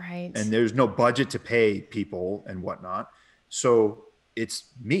 And Right. there's no budget to pay people and whatnot. So it's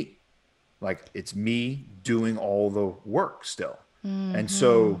me. Like it's me doing all the work still. And Mm-hmm.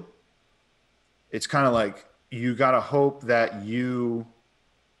 so it's kind of like you got to hope that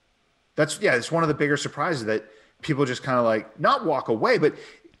it's one of the bigger surprises that people just kind of like not walk away, but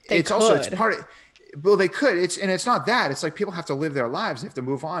They it's could. part of, well, they could, it's not that, it's like people have to live their lives, they have to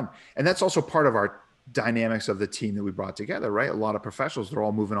move on. And that's also part of our dynamics of the team that we brought together, right? A lot of professionals, they're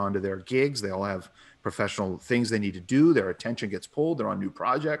all moving on to their gigs. They all have professional things they need to do. Their attention gets pulled. They're on new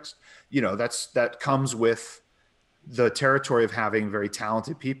projects. You know, that comes with the territory of having very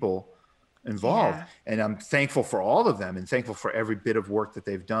talented people involved. Yeah. And I'm thankful for all of them and thankful for every bit of work that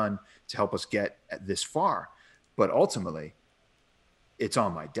they've done to help us get this far. But ultimately, it's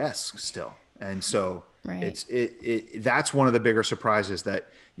on my desk still. And so Right. that's one of the bigger surprises that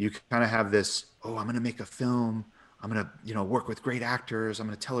you kind of have this, oh, I'm going to make a film. I'm going to, work with great actors. I'm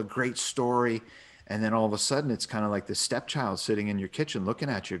going to tell a great story. And then all of a sudden it's kind of like this stepchild sitting in your kitchen looking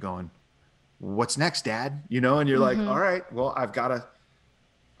at you going, what's next, Dad? And you're like, Mm-hmm. all right, well, I've got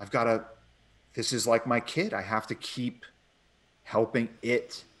to, this is like my kid. I have to keep helping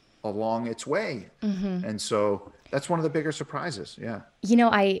it along its way. Mm-hmm. And so that's one of the bigger surprises. Yeah.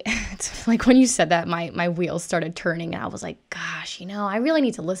 It's like when you said that, my wheels started turning, and I was like, gosh, I really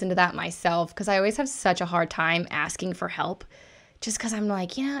need to listen to that myself, because I always have such a hard time asking for help, just because I'm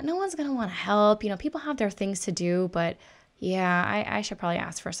like, yeah, no one's gonna want to help. People have their things to do, but yeah, I should probably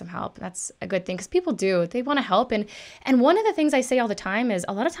ask for some help. That's a good thing, because people do, they want to help. And one of the things I say all the time is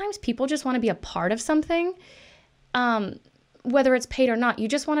a lot of times people just want to be a part of something. Whether it's paid or not, you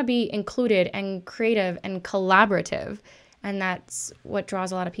just want to be included and creative and collaborative. And that's what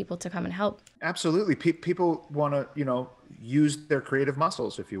draws a lot of people to come and help. Absolutely. People want to, use their creative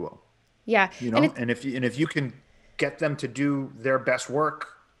muscles, if you will, Yeah. And it's, and if you can get them to do their best work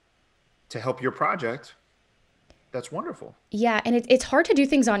to help your project, that's wonderful. yeah. And it's hard to do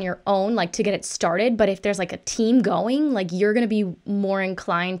things on your own, like to get it started. But if there's like a team going, like you're going to be more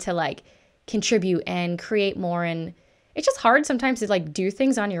inclined to like contribute and create more. And it's just hard sometimes to like do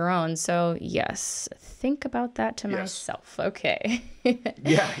things on your own. So yes, think about that to Yes. myself. Okay.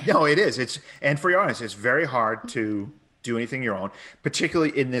 Yeah, no, it is. And for your honest, it's very hard to do anything your own,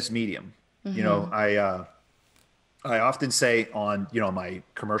 particularly in this medium. You know, Mm-hmm. I often say on, my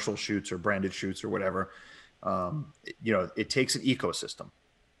commercial shoots or branded shoots or whatever, it takes an ecosystem.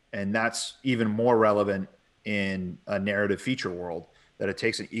 And that's even more relevant in a narrative feature world, that it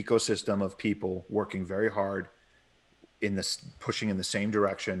takes an ecosystem of people working very hard in this, pushing in the same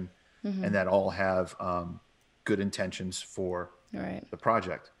direction, Mm-hmm. and that all have good intentions for All right. the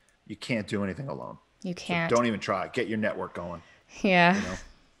project. You can't do anything alone. You So can't. don't even try. Get your network going, Yeah. you know?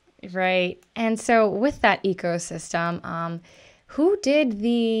 Right. And so with that ecosystem, who did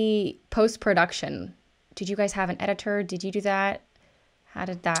the post production? Did you guys have an editor? Did you do that? How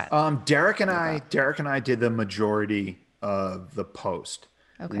did that come about? Derek and I did the majority of the post.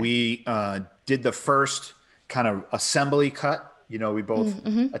 Okay. We did the first kind of assembly cut. We both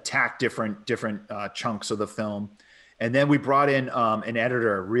Mm-hmm. attacked different chunks of the film, and then we brought in an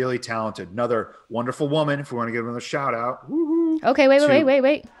editor, really talented, another wonderful woman. If we want to give another shout out, woo-hoo, Okay, wait, wait, wait, to wait,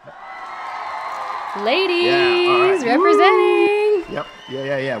 wait. yeah, all Ladies right, woo, representing. yep,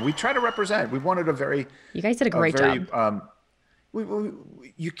 yeah. We try to represent. We wanted You guys did a a great very job.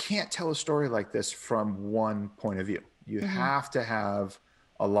 you can't tell a story like this from one point of view. You Mm-hmm. have to have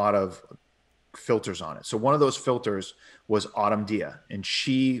a lot of filters on it. So one of those filters was Autumn Dia, and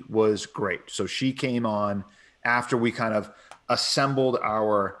she was great. So she came on after we kind of assembled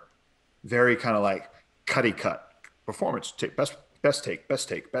our very kind of like cutty cut performance take, best take, best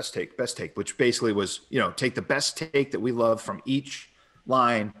take, best take, best take, which basically was, take the best take that we love from each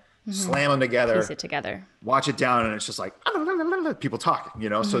line, Mm-hmm. slam them Piece together, it together. watch it down, and it's just like people talking. So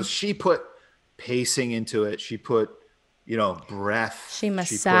Mm-hmm. she put pacing into it. She put, breath. She She put,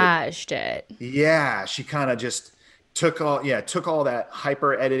 massaged it. yeah, she kind of just took all that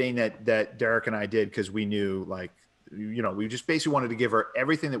hyper editing that Derek and I did, because we knew like we just basically wanted to give her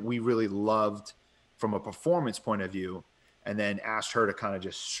everything that we really loved from a performance point of view, and then asked her to kind of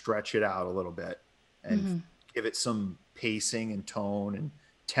just stretch it out a little bit and give it some pacing and tone and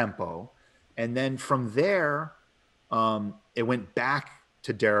tempo. And then from there, it went back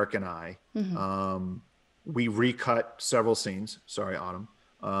to Derek and I. We recut several scenes. Sorry, Autumn.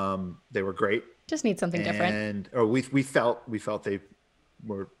 They were great. Just need something different. And we felt they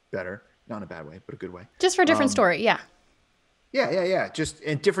were better, not in a bad way, but a good way. Just for a different story. Yeah. Yeah. Just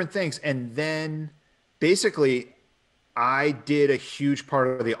and different things. And then basically I did a huge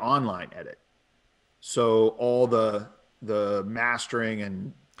part of the online edit. So all the mastering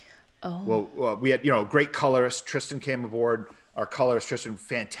and well, we had, great colorist. Tristan came aboard. Our colorist, Tristan,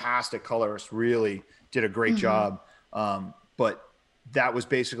 fantastic colorist, really did a great job. But that was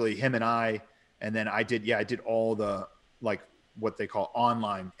basically him and I. And then I did all the, like what they call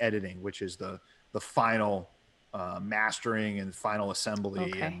online editing, which is the final mastering and final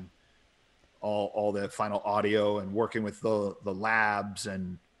assembly and all the final audio and working with the labs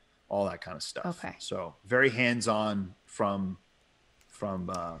and all that kind of stuff. Okay. So very hands-on from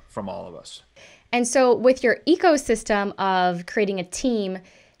all of us. And so with your ecosystem of creating a team,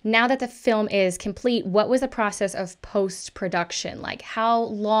 now that the film is complete, what was the process of post-production? Like, how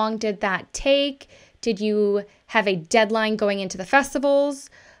long did that take? Did you have a deadline going into the festivals,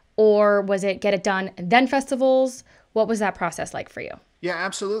 or was it get it done and then festivals? What was that process like for you? Yeah,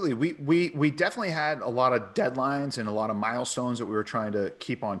 absolutely. We definitely had a lot of deadlines and a lot of milestones that we were trying to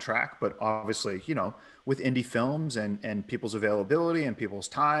keep on track. But obviously, with indie films and people's availability and people's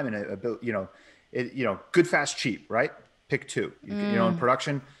time and good, fast, cheap, right? Pick two. In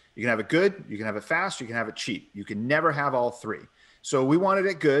production, you can have it good, you can have it fast, you can have it cheap. You can never have all three. So we wanted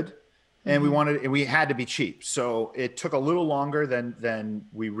it good, and we had to be cheap. So it took a little longer than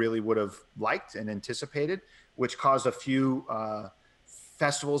we really would have liked and anticipated, which caused a few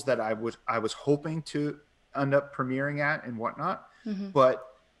festivals that I was hoping to end up premiering at and whatnot. But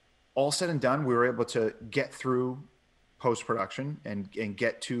all said and done, we were able to get through post-production and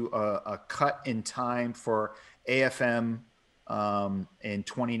get to a cut in time for AFM in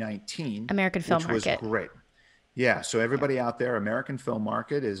 2019. American Film Market. Which was great. Yeah. So everybody out there, American Film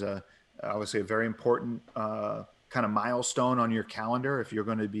Market is obviously a very important kind of milestone on your calendar. If you're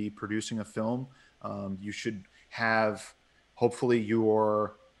going to be producing a film, you should have hopefully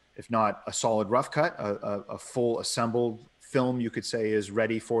if not a solid rough cut, a full assembled film, you could say, is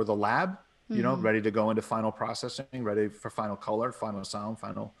ready for the lab. Ready to go into final processing, ready for final color, final sound,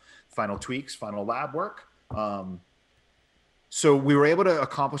 final tweaks, final lab work. So we were able to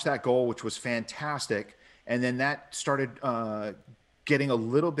accomplish that goal, which was fantastic. And then that started getting a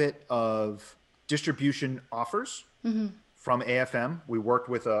little bit of distribution offers from AFM. We worked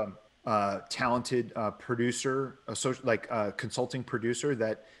with a talented producer, consulting producer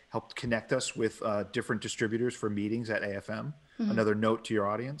that helped connect us with different distributors for meetings at AFM. Another note to your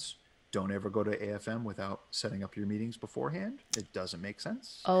audience: don't ever go to AFM without setting up your meetings beforehand. It doesn't make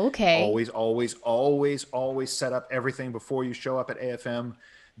sense. Okay. Always set up everything before you show up at AFM.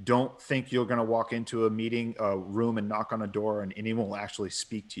 Don't think you're going to walk into a meeting room and knock on a door and anyone will actually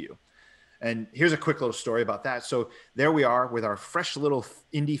speak to you. And here's a quick little story about that. So there we are with our fresh little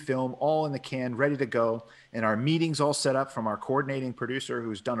indie film all in the can, ready to go. And our meetings all set up from our coordinating producer,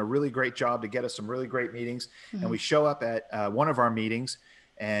 who's done a really great job to get us some really great meetings. And we show up at one of our meetings,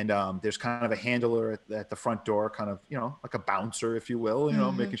 and there's kind of a handler at the front door, kind of, like a bouncer, if you will,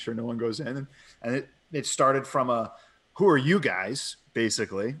 making sure no one goes in. And it started from who are you guys,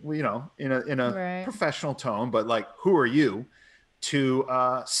 basically, in a professional tone, but like, who are you, to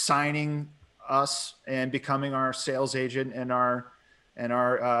signing us and becoming our sales agent and been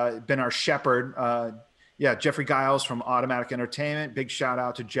our shepherd. Jeffrey Giles from Automatic Entertainment. Big shout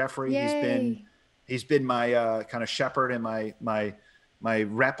out to Jeffrey. Yay. He's been my kind of shepherd and my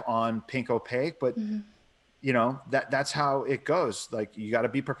rep on Pink Opaque, but that's how it goes. Like, you got to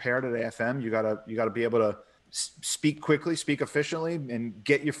be prepared at AFM. You got to be able to speak quickly, speak efficiently, and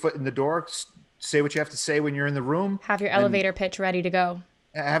get your foot in the door. Say what you have to say when you're in the room. Have your elevator pitch ready to go.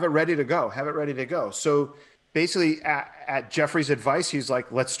 Have it ready to go. So basically, at Jeffrey's advice, he's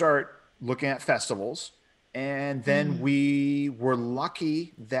like, let's start looking at festivals. And then we were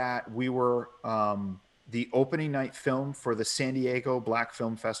lucky that we were the opening night film for the San Diego Black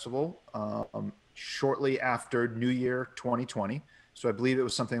Film Festival shortly after New Year 2020. So I believe it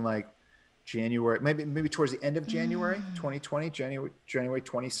was something like January, maybe towards the end of January 2020, January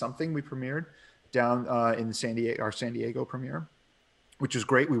 20 something, we premiered down in our San Diego premiere, which is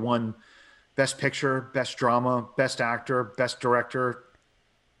great. We won Best Picture, Best Drama, Best Actor, Best Director,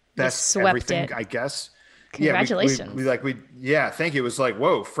 Best everything, I guess. Yeah, Congratulations. yeah, thank you. It was like,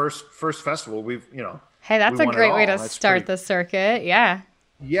 whoa, first festival. Hey, We that's a won it great way all. to That's start pretty. the circuit. Yeah.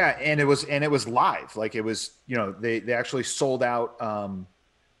 Yeah, and it was live. Like it was, they actually sold out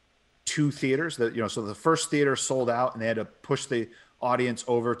two theaters that, so the first theater sold out and they had to push the audience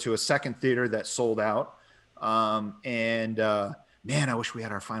over to a second theater that sold out. And Man, I wish we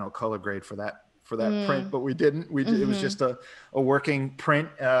had our final color grade for that print, but we didn't. It was just a working print.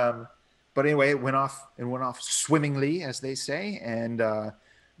 But anyway, it went off swimmingly, as they say. And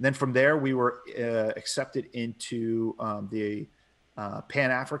then from there, we were accepted into the Pan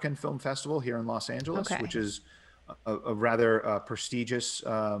African Film Festival here in Los Angeles, Okay. which is a rather prestigious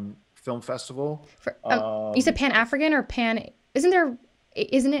film festival. You said Pan African or Pan? Isn't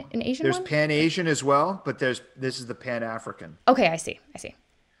it an Asian There's one? Pan Asian as well, but this is the Pan African. Okay, I see. I see.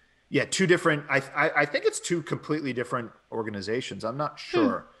 Yeah, two different. I think it's two completely different organizations. I'm not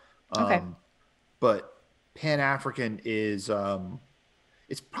sure, Okay. but Pan African is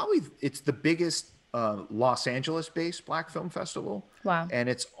it's the biggest Los Angeles based black film festival. Wow. And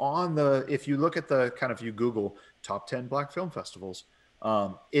it's on the, if you look at the kind of, you Google top 10 black film festivals,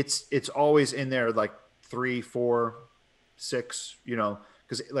 it's always in there, like 3, 4, 6,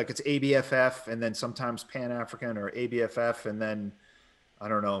 because like it's ABFF and then sometimes Pan African, or ABFF and then I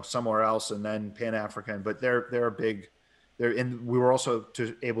don't know, somewhere else and then Pan African. But they're a big, we were also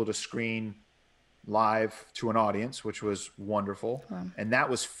able to screen live to an audience, which was wonderful. Wow. And that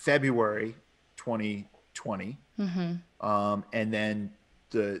was February 2020. And then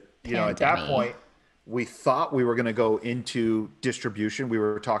at that point, we thought we were going to go into distribution. We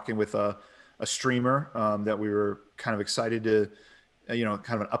were talking with a streamer that we were kind of excited to, kind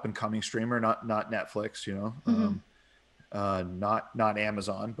of an up and coming streamer, not Netflix, not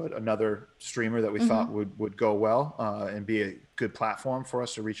Amazon, but another streamer that we thought would go well and be a good platform for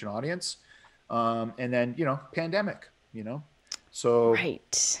us to reach an audience. And then, pandemic, so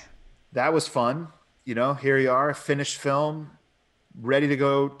Right. that was fun. Here you are, a finished film, ready to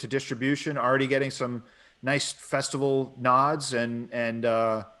go to distribution, already getting some nice festival nods, and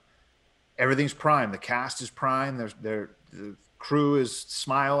everything's prime. The cast is prime. The crew is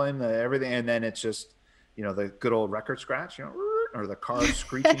smiling, everything. And then it's just, the good old record scratch, or the car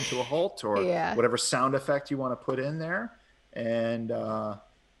screeching to a halt, or Yeah. whatever sound effect you want to put in there. And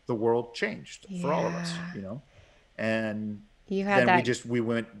the world changed for all of us, and You had then that we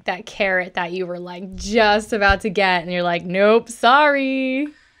went. that carrot that you were like just about to get, and you're like, nope, sorry.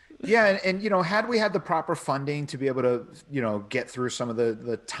 Yeah, and had we had the proper funding to be able to, get through some of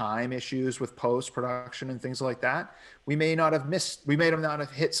the time issues with post production and things like that, we may not have not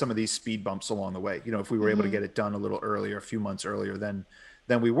have hit some of these speed bumps along the way. If we were able to get it done a little earlier, a few months earlier than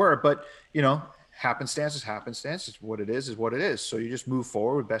we were. But happenstance is happenstance. It's what it is what it is. So you just move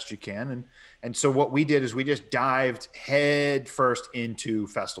forward best you can. And so what we did is we just dived head first into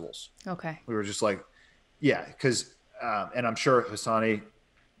festivals. Okay. We were just like, yeah, because and I'm sure Hassani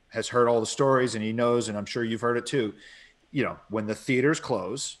has heard all the stories and he knows, and I'm sure you've heard it too. When the theaters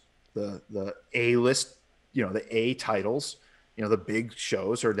close, the A-list, the A titles, the big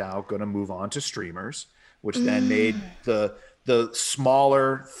shows are now going to move on to streamers, which then made the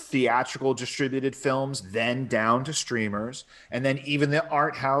smaller theatrical distributed films then down to streamers, and then even the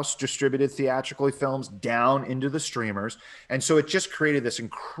art house distributed theatrically films down into the streamers. And so it just created this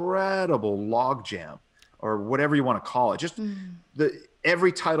incredible logjam, or whatever you want to call it. Just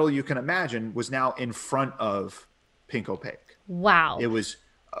every title you can imagine was now in front of Pink Opaque. Wow. It was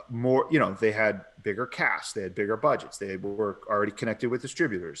more, they had bigger casts, they had bigger budgets, they were already connected with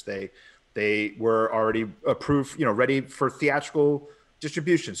distributors, they were already approved, ready for theatrical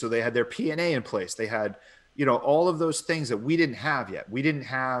distribution. So they had their P&A in place. They had, all of those things that we didn't have yet. We didn't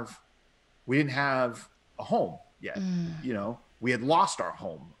have a home yet. We had lost our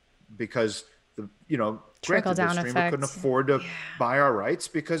home because granted, the streamer couldn't afford to buy our rights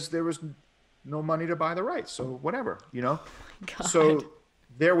because there was no money to buy the rights. So whatever, God. So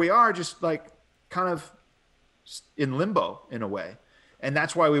there we are, just like kind of in limbo in a way. And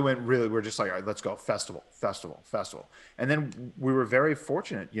that's why we're just like, all right, let's go festival. And then we were very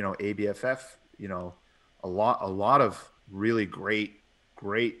fortunate, ABFF, a lot of really great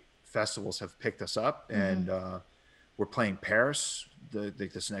festivals have picked us up, and we're playing Paris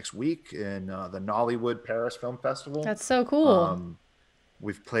this next week in the Nollywood Paris Film Festival. That's so cool.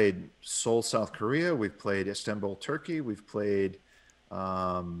 We've played Seoul, South Korea. We've played Istanbul, Turkey. We've played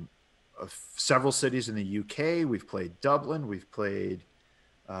several cities in the UK. We've played Dublin. We've played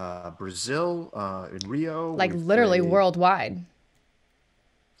Brazil, in Rio. Like literally worldwide.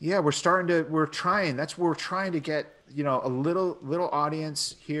 Yeah, that's where we're trying to get, a little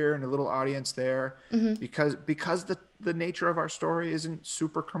audience here and a little audience there, because the nature of our story isn't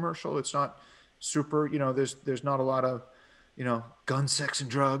super commercial. It's not super, there's not a lot of, gun, sex, and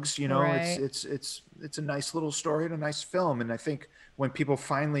drugs. It's Right. it's a nice little story and a nice film. And I think when people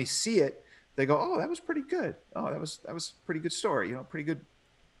finally see it, they go, "Oh, that was pretty good. Oh, that was a pretty good story. Pretty good,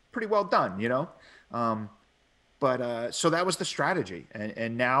 pretty well done." Um, but so that was the strategy,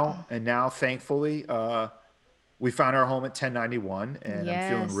 and now thankfully, we found our home at 1091, and I'm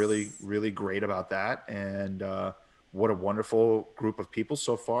feeling really Yes. really great about that. And what a wonderful group of people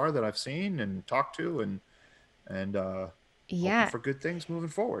so far that I've seen and talked to, and hoping Yeah. for good things moving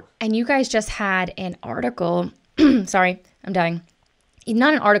forward. And you guys just had an article. Sorry, I'm dying.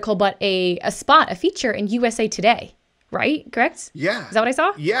 Not an article, but a spot, a feature in USA Today, right? Correct? Is Yeah, that what I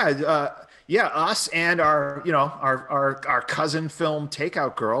saw? yeah. Us and our cousin film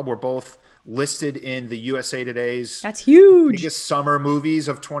Takeout Girl were both listed in the USA Today's That's huge. biggest summer movies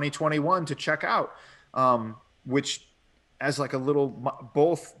of 2021 to check out. Which, as like a little,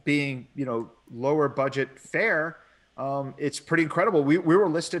 both being lower budget fare, it's pretty incredible. We were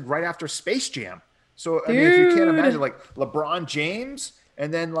listed right after Space Jam. So I mean, if you can't imagine, Dude. like LeBron James,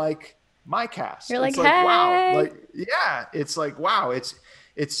 and then like my cast, You're like, it's like wow, hey. like yeah, it's like wow,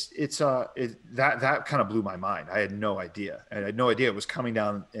 that kind of blew my mind. I had no idea. I had no idea it was coming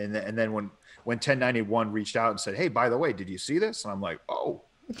down. And then when 1091 reached out and said, "Hey, by the way, did you see this?" And I'm like, "Oh,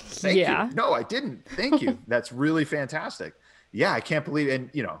 thank you. Yeah. No, I didn't. Thank you. That's really fantastic." Yeah, I can't believe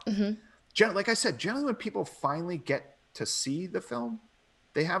it. And like I said, generally when people finally get to see the film,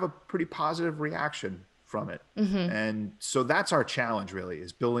 they have a pretty positive reaction from it. And so that's our challenge, really,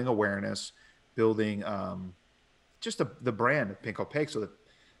 is building awareness, building just the brand of Pink Opaque, so that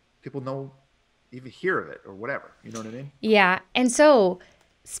people know, even hear of it or whatever. You know what I mean? Yeah. And so,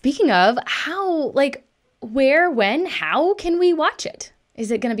 speaking of, how, like, where, when, how can we watch it?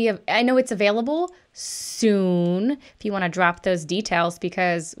 Is it going to be, I know it's available soon if you want to drop those details,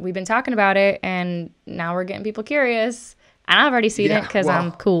 because we've been talking about it and now we're getting people curious. And I've already seen it Yeah. because I'm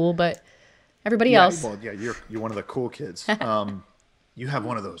Well, cool, but everybody yeah. else, Well, yeah. You're one of the cool kids. You have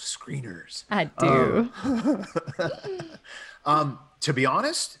one of those screeners. I do. To be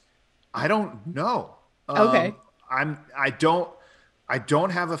honest, I don't know. Okay. I don't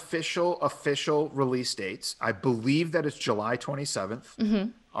have official release dates. I believe that it's July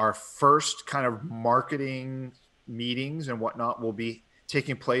 27th. Our first kind of marketing meetings and whatnot will be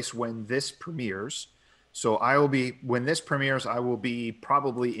taking place when this premieres. So when this premieres, I will be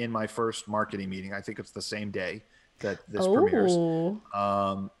probably in my first marketing meeting. I think it's the same day that this premieres.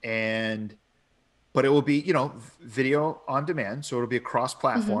 Oh. And but it will be, video on demand. So it'll be across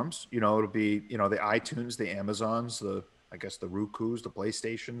platforms. It'll be, the iTunes, the Amazons, I guess the Roku's, the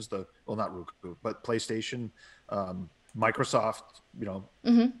PlayStations, well, not Roku, but PlayStation, Microsoft,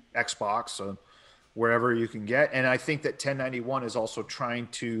 Xbox, wherever you can get. And I think that 1091 is also trying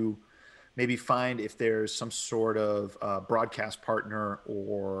to maybe find if there's some sort of broadcast partner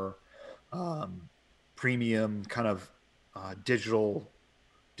or premium kind of digital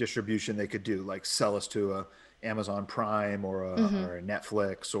distribution they could do, like sell us to a Amazon Prime or a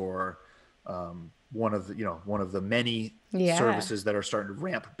Netflix, or one of the many Yeah. services that are starting to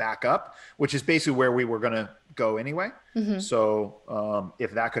ramp back up, which is basically where we were going to go anyway. So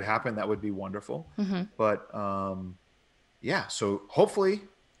if that could happen, that would be wonderful. But yeah, so hopefully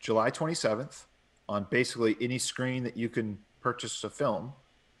July 27th on basically any screen that you can purchase a film.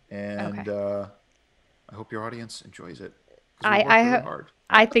 And Okay. I hope your audience enjoys it, because we I work I really ho- hard.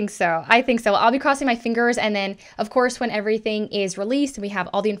 I think so. I think so. I'll be crossing my fingers, and then of course when everything is released and we have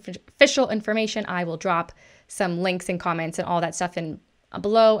all the official information, I will drop some links and comments and all that stuff in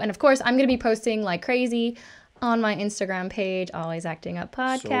below. And of course, I'm going to be posting like crazy on my Instagram page, Always Acting Up So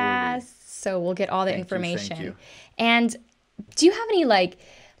will we. Podcast. So we'll get all the Thank you. Thank information. you. And do you have any like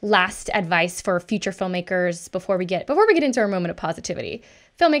last advice for future filmmakers before we get into our moment of positivity?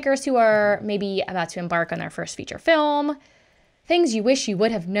 Filmmakers who are maybe about to embark on their first feature film, things you wish you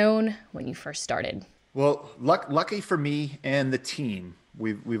would have known when you first started. Well, lucky for me and the team,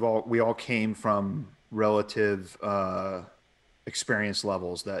 we all came from relative experience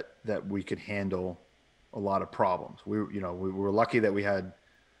levels that we could handle a lot of problems. We were lucky that we had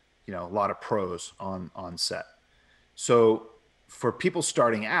a lot of pros on set. So for people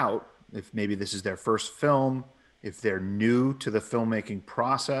starting out, if maybe this is their first film, if they're new to the filmmaking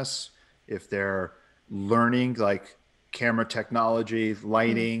process, if they're learning like camera technology,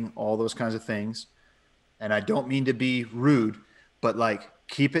 lighting, all those kinds of things. And I don't mean to be rude, but like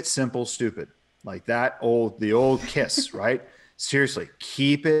keep it simple, stupid. Like the old KISS, right? seriously,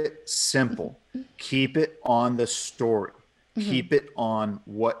 keep it simple. Keep it on the story. Keep it on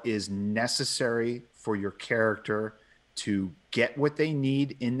what is necessary for your character to get what they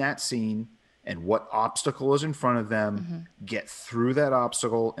need in that scene and what obstacle is in front of them, get through that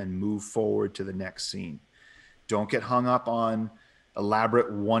obstacle and move forward to the next scene. Don't get hung up on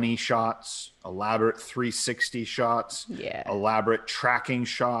elaborate 1E shots, elaborate 360 shots, elaborate tracking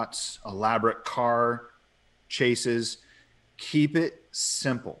shots, elaborate car chases. Keep it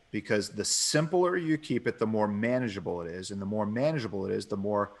simple, because the simpler you keep it, the more manageable it is. And the more manageable it is, the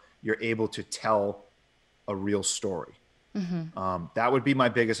more you're able to tell a real story. That would be my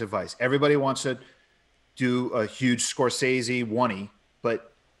biggest advice. Everybody wants to do a huge Scorsese 1E,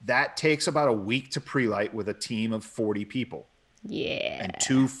 but that takes about a week to pre-light with a team of 40 people. Yeah.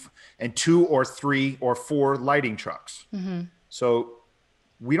 And two or three or four lighting trucks. So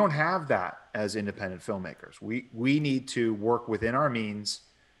we don't have that as independent filmmakers. We need to work within our means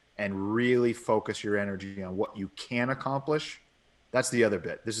and really focus your energy on what you can accomplish. That's the other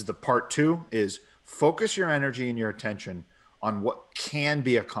bit. This is the part 2, is focus your energy and your attention on what can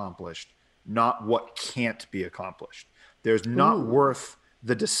be accomplished, not what can't be accomplished. There's not worth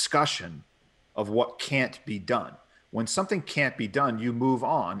the discussion of what can't be done. When something can't be done, you move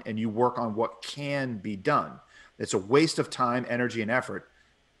on and you work on what can be done. It's a waste of time, energy, and effort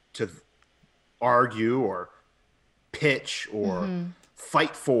to argue or pitch or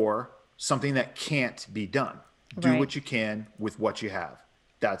fight for something that can't be done. Do what you can with what you have.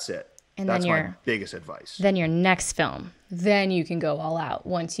 That's it. And that's my biggest advice. Then your next film, then you can go all out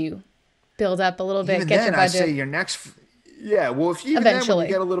once you build up a little bit, even get then, your budget. I say your next, well, if you eventually when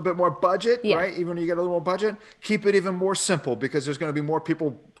you get a little bit more budget, right? Even when you get a little more budget, keep it even more simple, because there's going to be more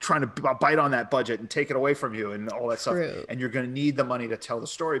people trying to bite on that budget and take it away from you and all that stuff. And you're going to need the money to tell the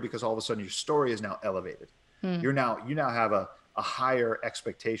story, because all of a sudden your story is now elevated. You now have a higher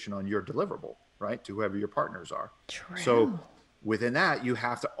expectation on your deliverable, right? To whoever your partners are. So within that, you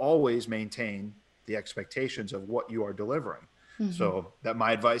have to always maintain the expectations of what you are delivering. So that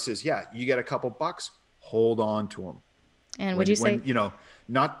my advice is, you get a couple bucks, hold on to them. And would you say,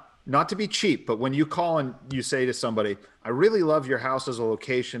 not to be cheap, but when you call and you say to somebody, I really love your house as a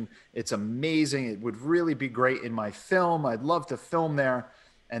location. It's amazing. It would really be great in my film. I'd love to film there.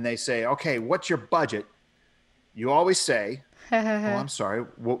 And they say, okay, what's your budget? You always say, oh, I'm sorry,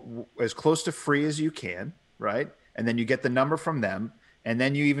 as close to free as you can, right? And then you get the number from them. And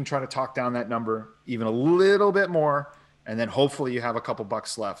then you even try to talk down that number even a little bit more. And then hopefully you have a couple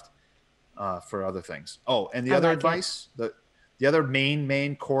bucks left for other things. Oh, and the other advice, the other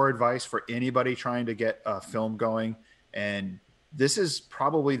main core advice for anybody trying to get a film going, and this is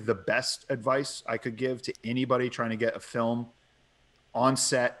probably the best advice I could give to anybody trying to get a film on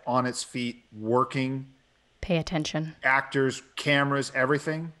set, on its feet, working. Pay attention. Actors, cameras,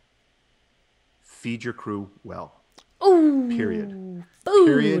 everything. Feed your crew well. Ooh. Period. Food.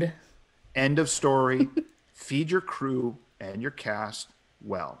 Period. End of story. Feed your crew and your cast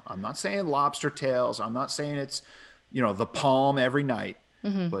well. I'm not saying lobster tails. I'm not saying it's, the palm every night.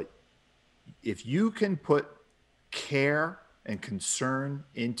 But if you can put care and concern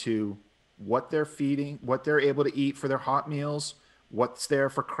into what they're feeding, what they're able to eat for their hot meals, what's there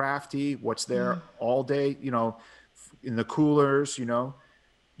for crafty, what's there all day, in the coolers,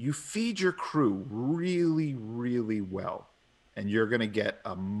 you feed your crew really, really well, and you're going to get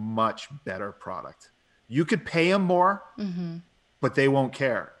a much better product. You could pay them more, but they won't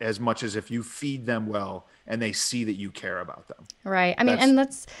care as much as if you feed them well and they see that you care about them. Right. I mean, and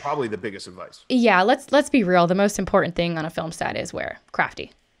that's probably the biggest advice. Yeah. Let's be real. The most important thing on a film set is where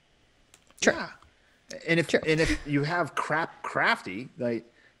crafty. True. Yeah. And if you have crafty, like,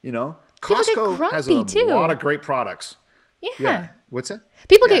 Costco has a lot of great products. Yeah. What's that?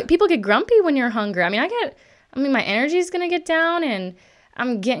 People get grumpy when you're hungry. I mean, my energy is going to get down, and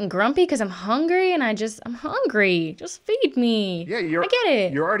I'm getting grumpy because I'm hungry, and I'm hungry. Just feed me. Yeah, I get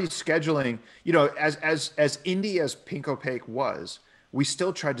it. You're already scheduling, as indie as Pink Opaque was, we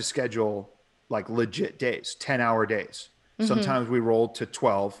still tried to schedule like legit days, 10-hour days. Sometimes we rolled to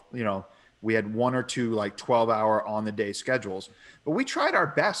 12, we had 1 or 2 like 12-hour on the day schedules, but we tried our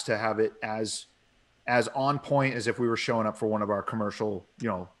best to have it as on point as if we were showing up for one of our commercial,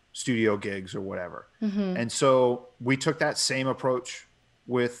 studio gigs or whatever. And so we took that same approach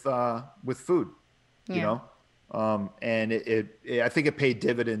with food, and I think it paid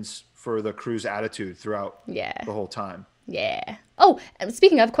dividends for the crew's attitude throughout the whole time. Yeah. Oh,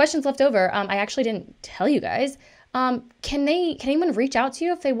 speaking of questions left over, I actually didn't tell you guys. Can anyone reach out to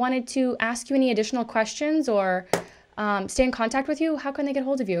you if they wanted to ask you any additional questions or stay in contact with you? How can they get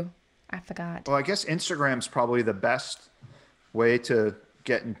hold of you? I forgot. Well, I guess Instagram's probably the best way to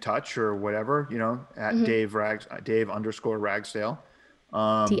get in touch or whatever, at Dave_Ragsdale.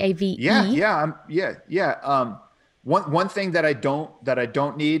 Yeah, Dave. yeah, yeah. One thing that I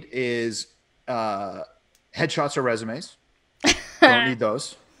don't need is headshots or resumes. Don't need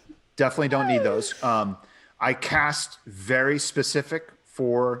those. Definitely don't need those. I cast very specific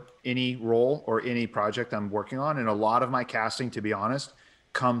for any role or any project I'm working on, and a lot of my casting, to be honest,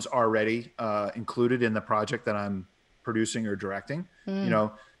 comes already included in the project that I'm producing or directing.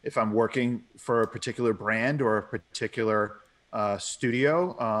 If I'm working for a particular brand or a particular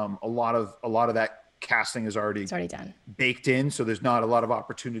studio, a lot of that casting is already It's already done. baked in, so there's not a lot of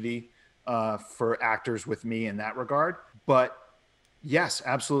opportunity for actors with me in that regard. But yes,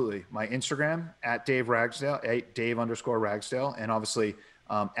 absolutely. My Instagram at Dave Ragsdale, at Dave_Ragsdale, and obviously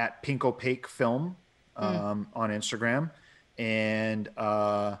at Pink Opaque Film on Instagram. And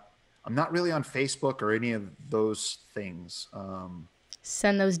I'm not really on Facebook or any of those things.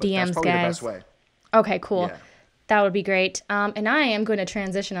 Send those But that's DMs, probably the best guys. way. Okay, cool. Yeah. That would be great. And I am going to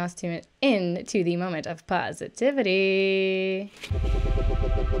transition us into the moment of positivity.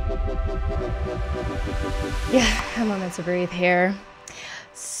 Yeah, a moment to breathe here.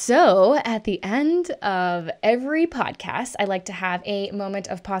 So at the end of every podcast, I like to have a moment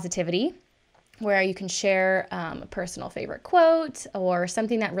of positivity where you can share a personal favorite quote or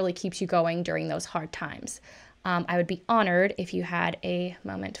something that really keeps you going during those hard times. I would be honored if you had a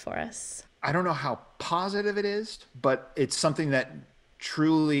moment for us. I don't know how positive it is, but it's something that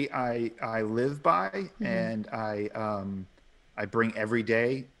truly I live by, and I bring every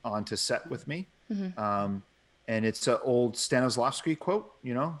day onto set with me. And it's an old Stanislavski quote,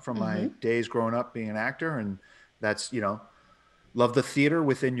 from my days growing up being an actor, and that's love the theater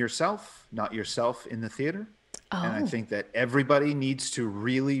within yourself, not yourself in the theater. And I think that everybody needs to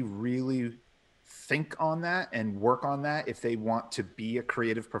really, really think on that and work on that if they want to be a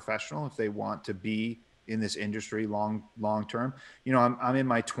creative professional, if they want to be in this industry long term. I'm in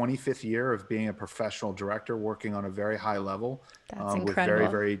my 25th year of being a professional director, working on a very high level with very,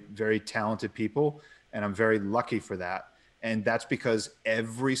 very, very talented people. And I'm very lucky for that. And that's because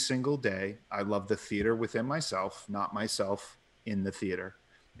every single day I love the theater within myself, not myself in the theater.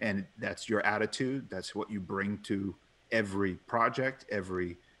 And that's your attitude. That's what you bring to every project,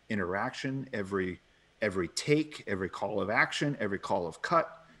 every interaction, every take, every call of action, every call of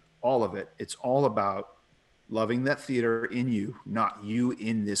cut, all of it. It's all about loving that theater in you, not you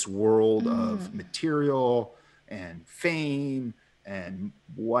in this world of material and fame and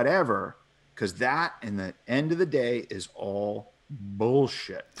whatever, because that, in the end of the day, is all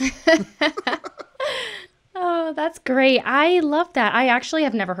bullshit. Oh, that's great. I love that. I actually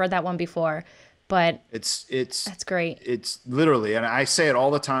have never heard that one before, but it's that's great. It's literally, and I say it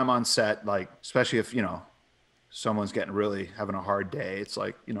all the time on set, like, especially if, someone's really having a hard day. It's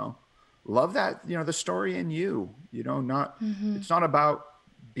like, love that, the story in you, it's not about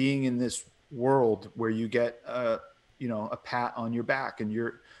being in this world where you get a pat on your back and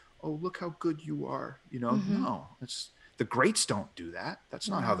you're, oh, look how good you are. No, it's the greats don't do that. That's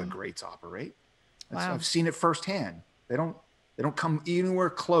not how the greats operate. I've seen it firsthand. They don't come anywhere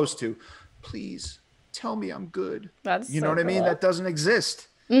close to, please tell me I'm good. That's you know so what I mean? cool. That doesn't exist.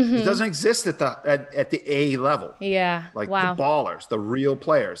 It doesn't exist at the A level. Yeah. Like the ballers, the real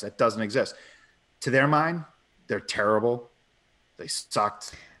players, that doesn't exist. To their mind, they're terrible. They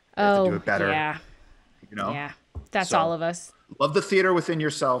sucked. They have to do it better. Yeah. Yeah. That's all of us. Love the theater within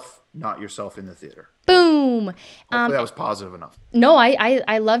yourself, not yourself in the theater. Boom. Hopefully that was positive enough. No,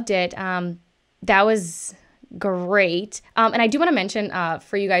 I loved it. That was great. And I do want to mention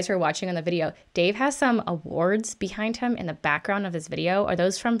for you guys who are watching on the video, Dave has some awards behind him in the background of his video. Are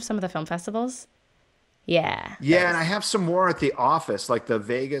those from some of the film festivals? Yeah. Yeah, and I have some more at the office, like the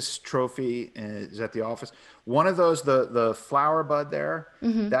Vegas trophy is at the office. One of those, the flower bud there,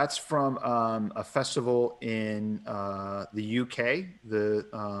 that's from a festival in the UK.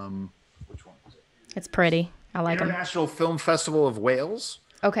 Which one is it? It's pretty. I like them. International Film Festival of Wales.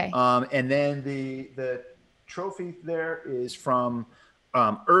 Okay. And then the trophy there is from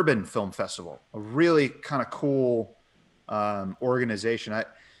Urban Film Festival, a really kind of cool organization.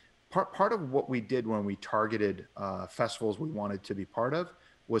 Part of what we did when we targeted festivals we wanted to be part of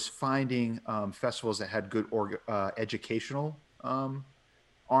was finding festivals that had good educational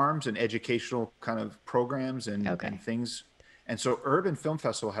arms and educational kind of programs and things. And so Urban Film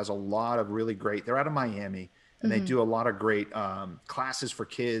Festival has a lot of really great, they're out of Miami, and they do a lot of great classes for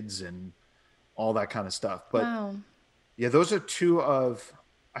kids and all that kind of stuff. But yeah, those are two of,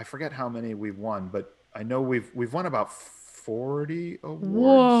 I forget how many we've won, but I know we've won about 40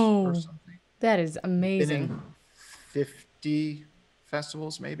 awards or something. That is amazing. 50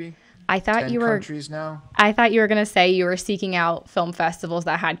 festivals, maybe I thought 10 you were countries now. I thought you were going to say you were seeking out film festivals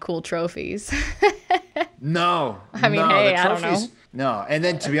that had cool trophies. No, I mean, no, the hey, I don't know. trophies. No, and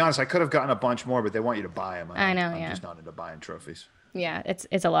then to be honest, I could have gotten a bunch more, but they want you to buy them. I know, I'm yeah. just not into buying trophies. Yeah,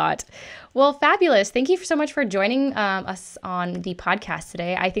 it's a lot. Well, fabulous. Thank you so much for joining us on the podcast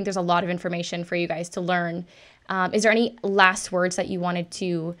today. I think there's a lot of information for you guys to learn. Is there any last words that you wanted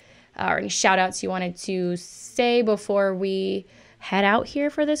to, or any shout outs you wanted to say before we head out here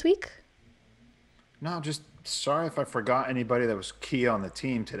for this week? No, just sorry if I forgot anybody that was key on the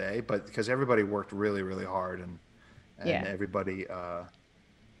team today, but because everybody worked really, really hard and Yeah. everybody,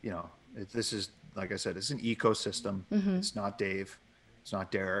 this is, like I said, it's an ecosystem. It's not Dave. It's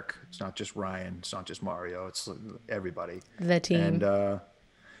not Derek. It's not just Ryan. It's not just Mario. It's everybody. The team. And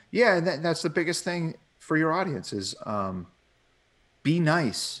yeah, that's the biggest thing for your audience is be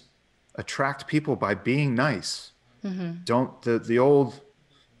nice. Attract people by being nice. Don't the old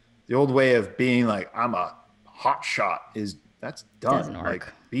way of being like I'm a hot shot that's done. Doesn't work. Like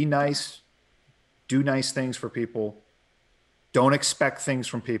be nice, do nice things for people. Don't expect things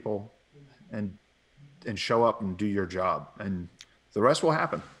from people, and show up and do your job, and the rest will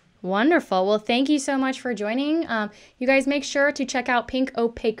happen. Wonderful. Well, thank you so much for joining. You guys make sure to check out Pink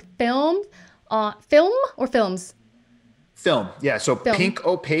Opaque Film. Film or films? Film. Yeah. So Film. Pink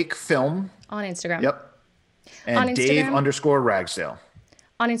Opaque Film. On Instagram. Yep. And On Instagram. Dave_Ragsdale.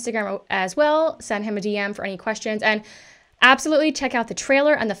 On Instagram as well. Send him a DM for any questions. And absolutely check out the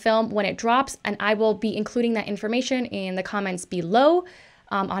trailer and the film when it drops. And I will be including that information in the comments below.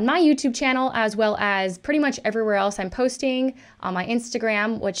 On my YouTube channel, as well as pretty much everywhere else I'm posting, on my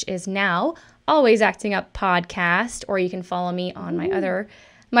Instagram, which is now Always Acting Up Podcast, or you can follow me on my other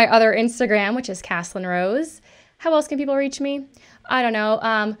Instagram, which is Caslin Rose. How else can people reach me? I don't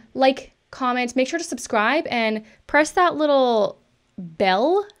know. Like, comment, make sure to subscribe, and press that little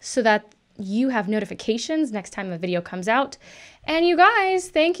bell so that you have notifications next time a video comes out. And you guys,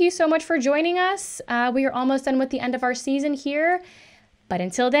 thank you so much for joining us. We are almost done with the end of our season here. But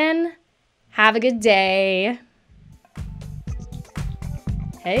until then, have a good day.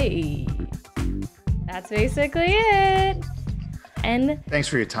 Hey, that's basically it. And thanks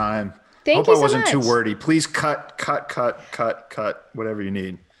for your time. Thank you you so so much. Hope I wasn't too much. wordy. Please cut, whatever you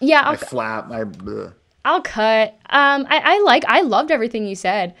need. Yeah, I'll cut. I loved everything you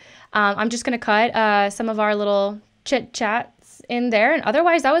said. I'm just gonna cut some of our little chit chats in there, and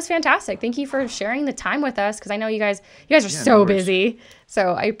otherwise that was fantastic. Thank you for sharing the time with us, because I know you guys are so busy.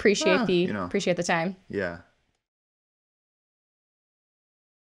 So I appreciate appreciate the time. Yeah.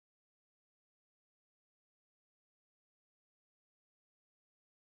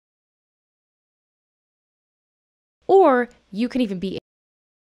 Or you can even be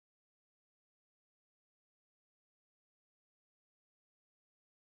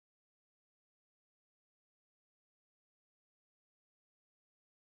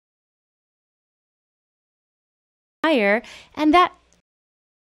higher, and that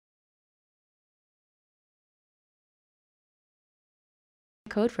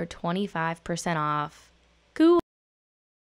code for 25% off.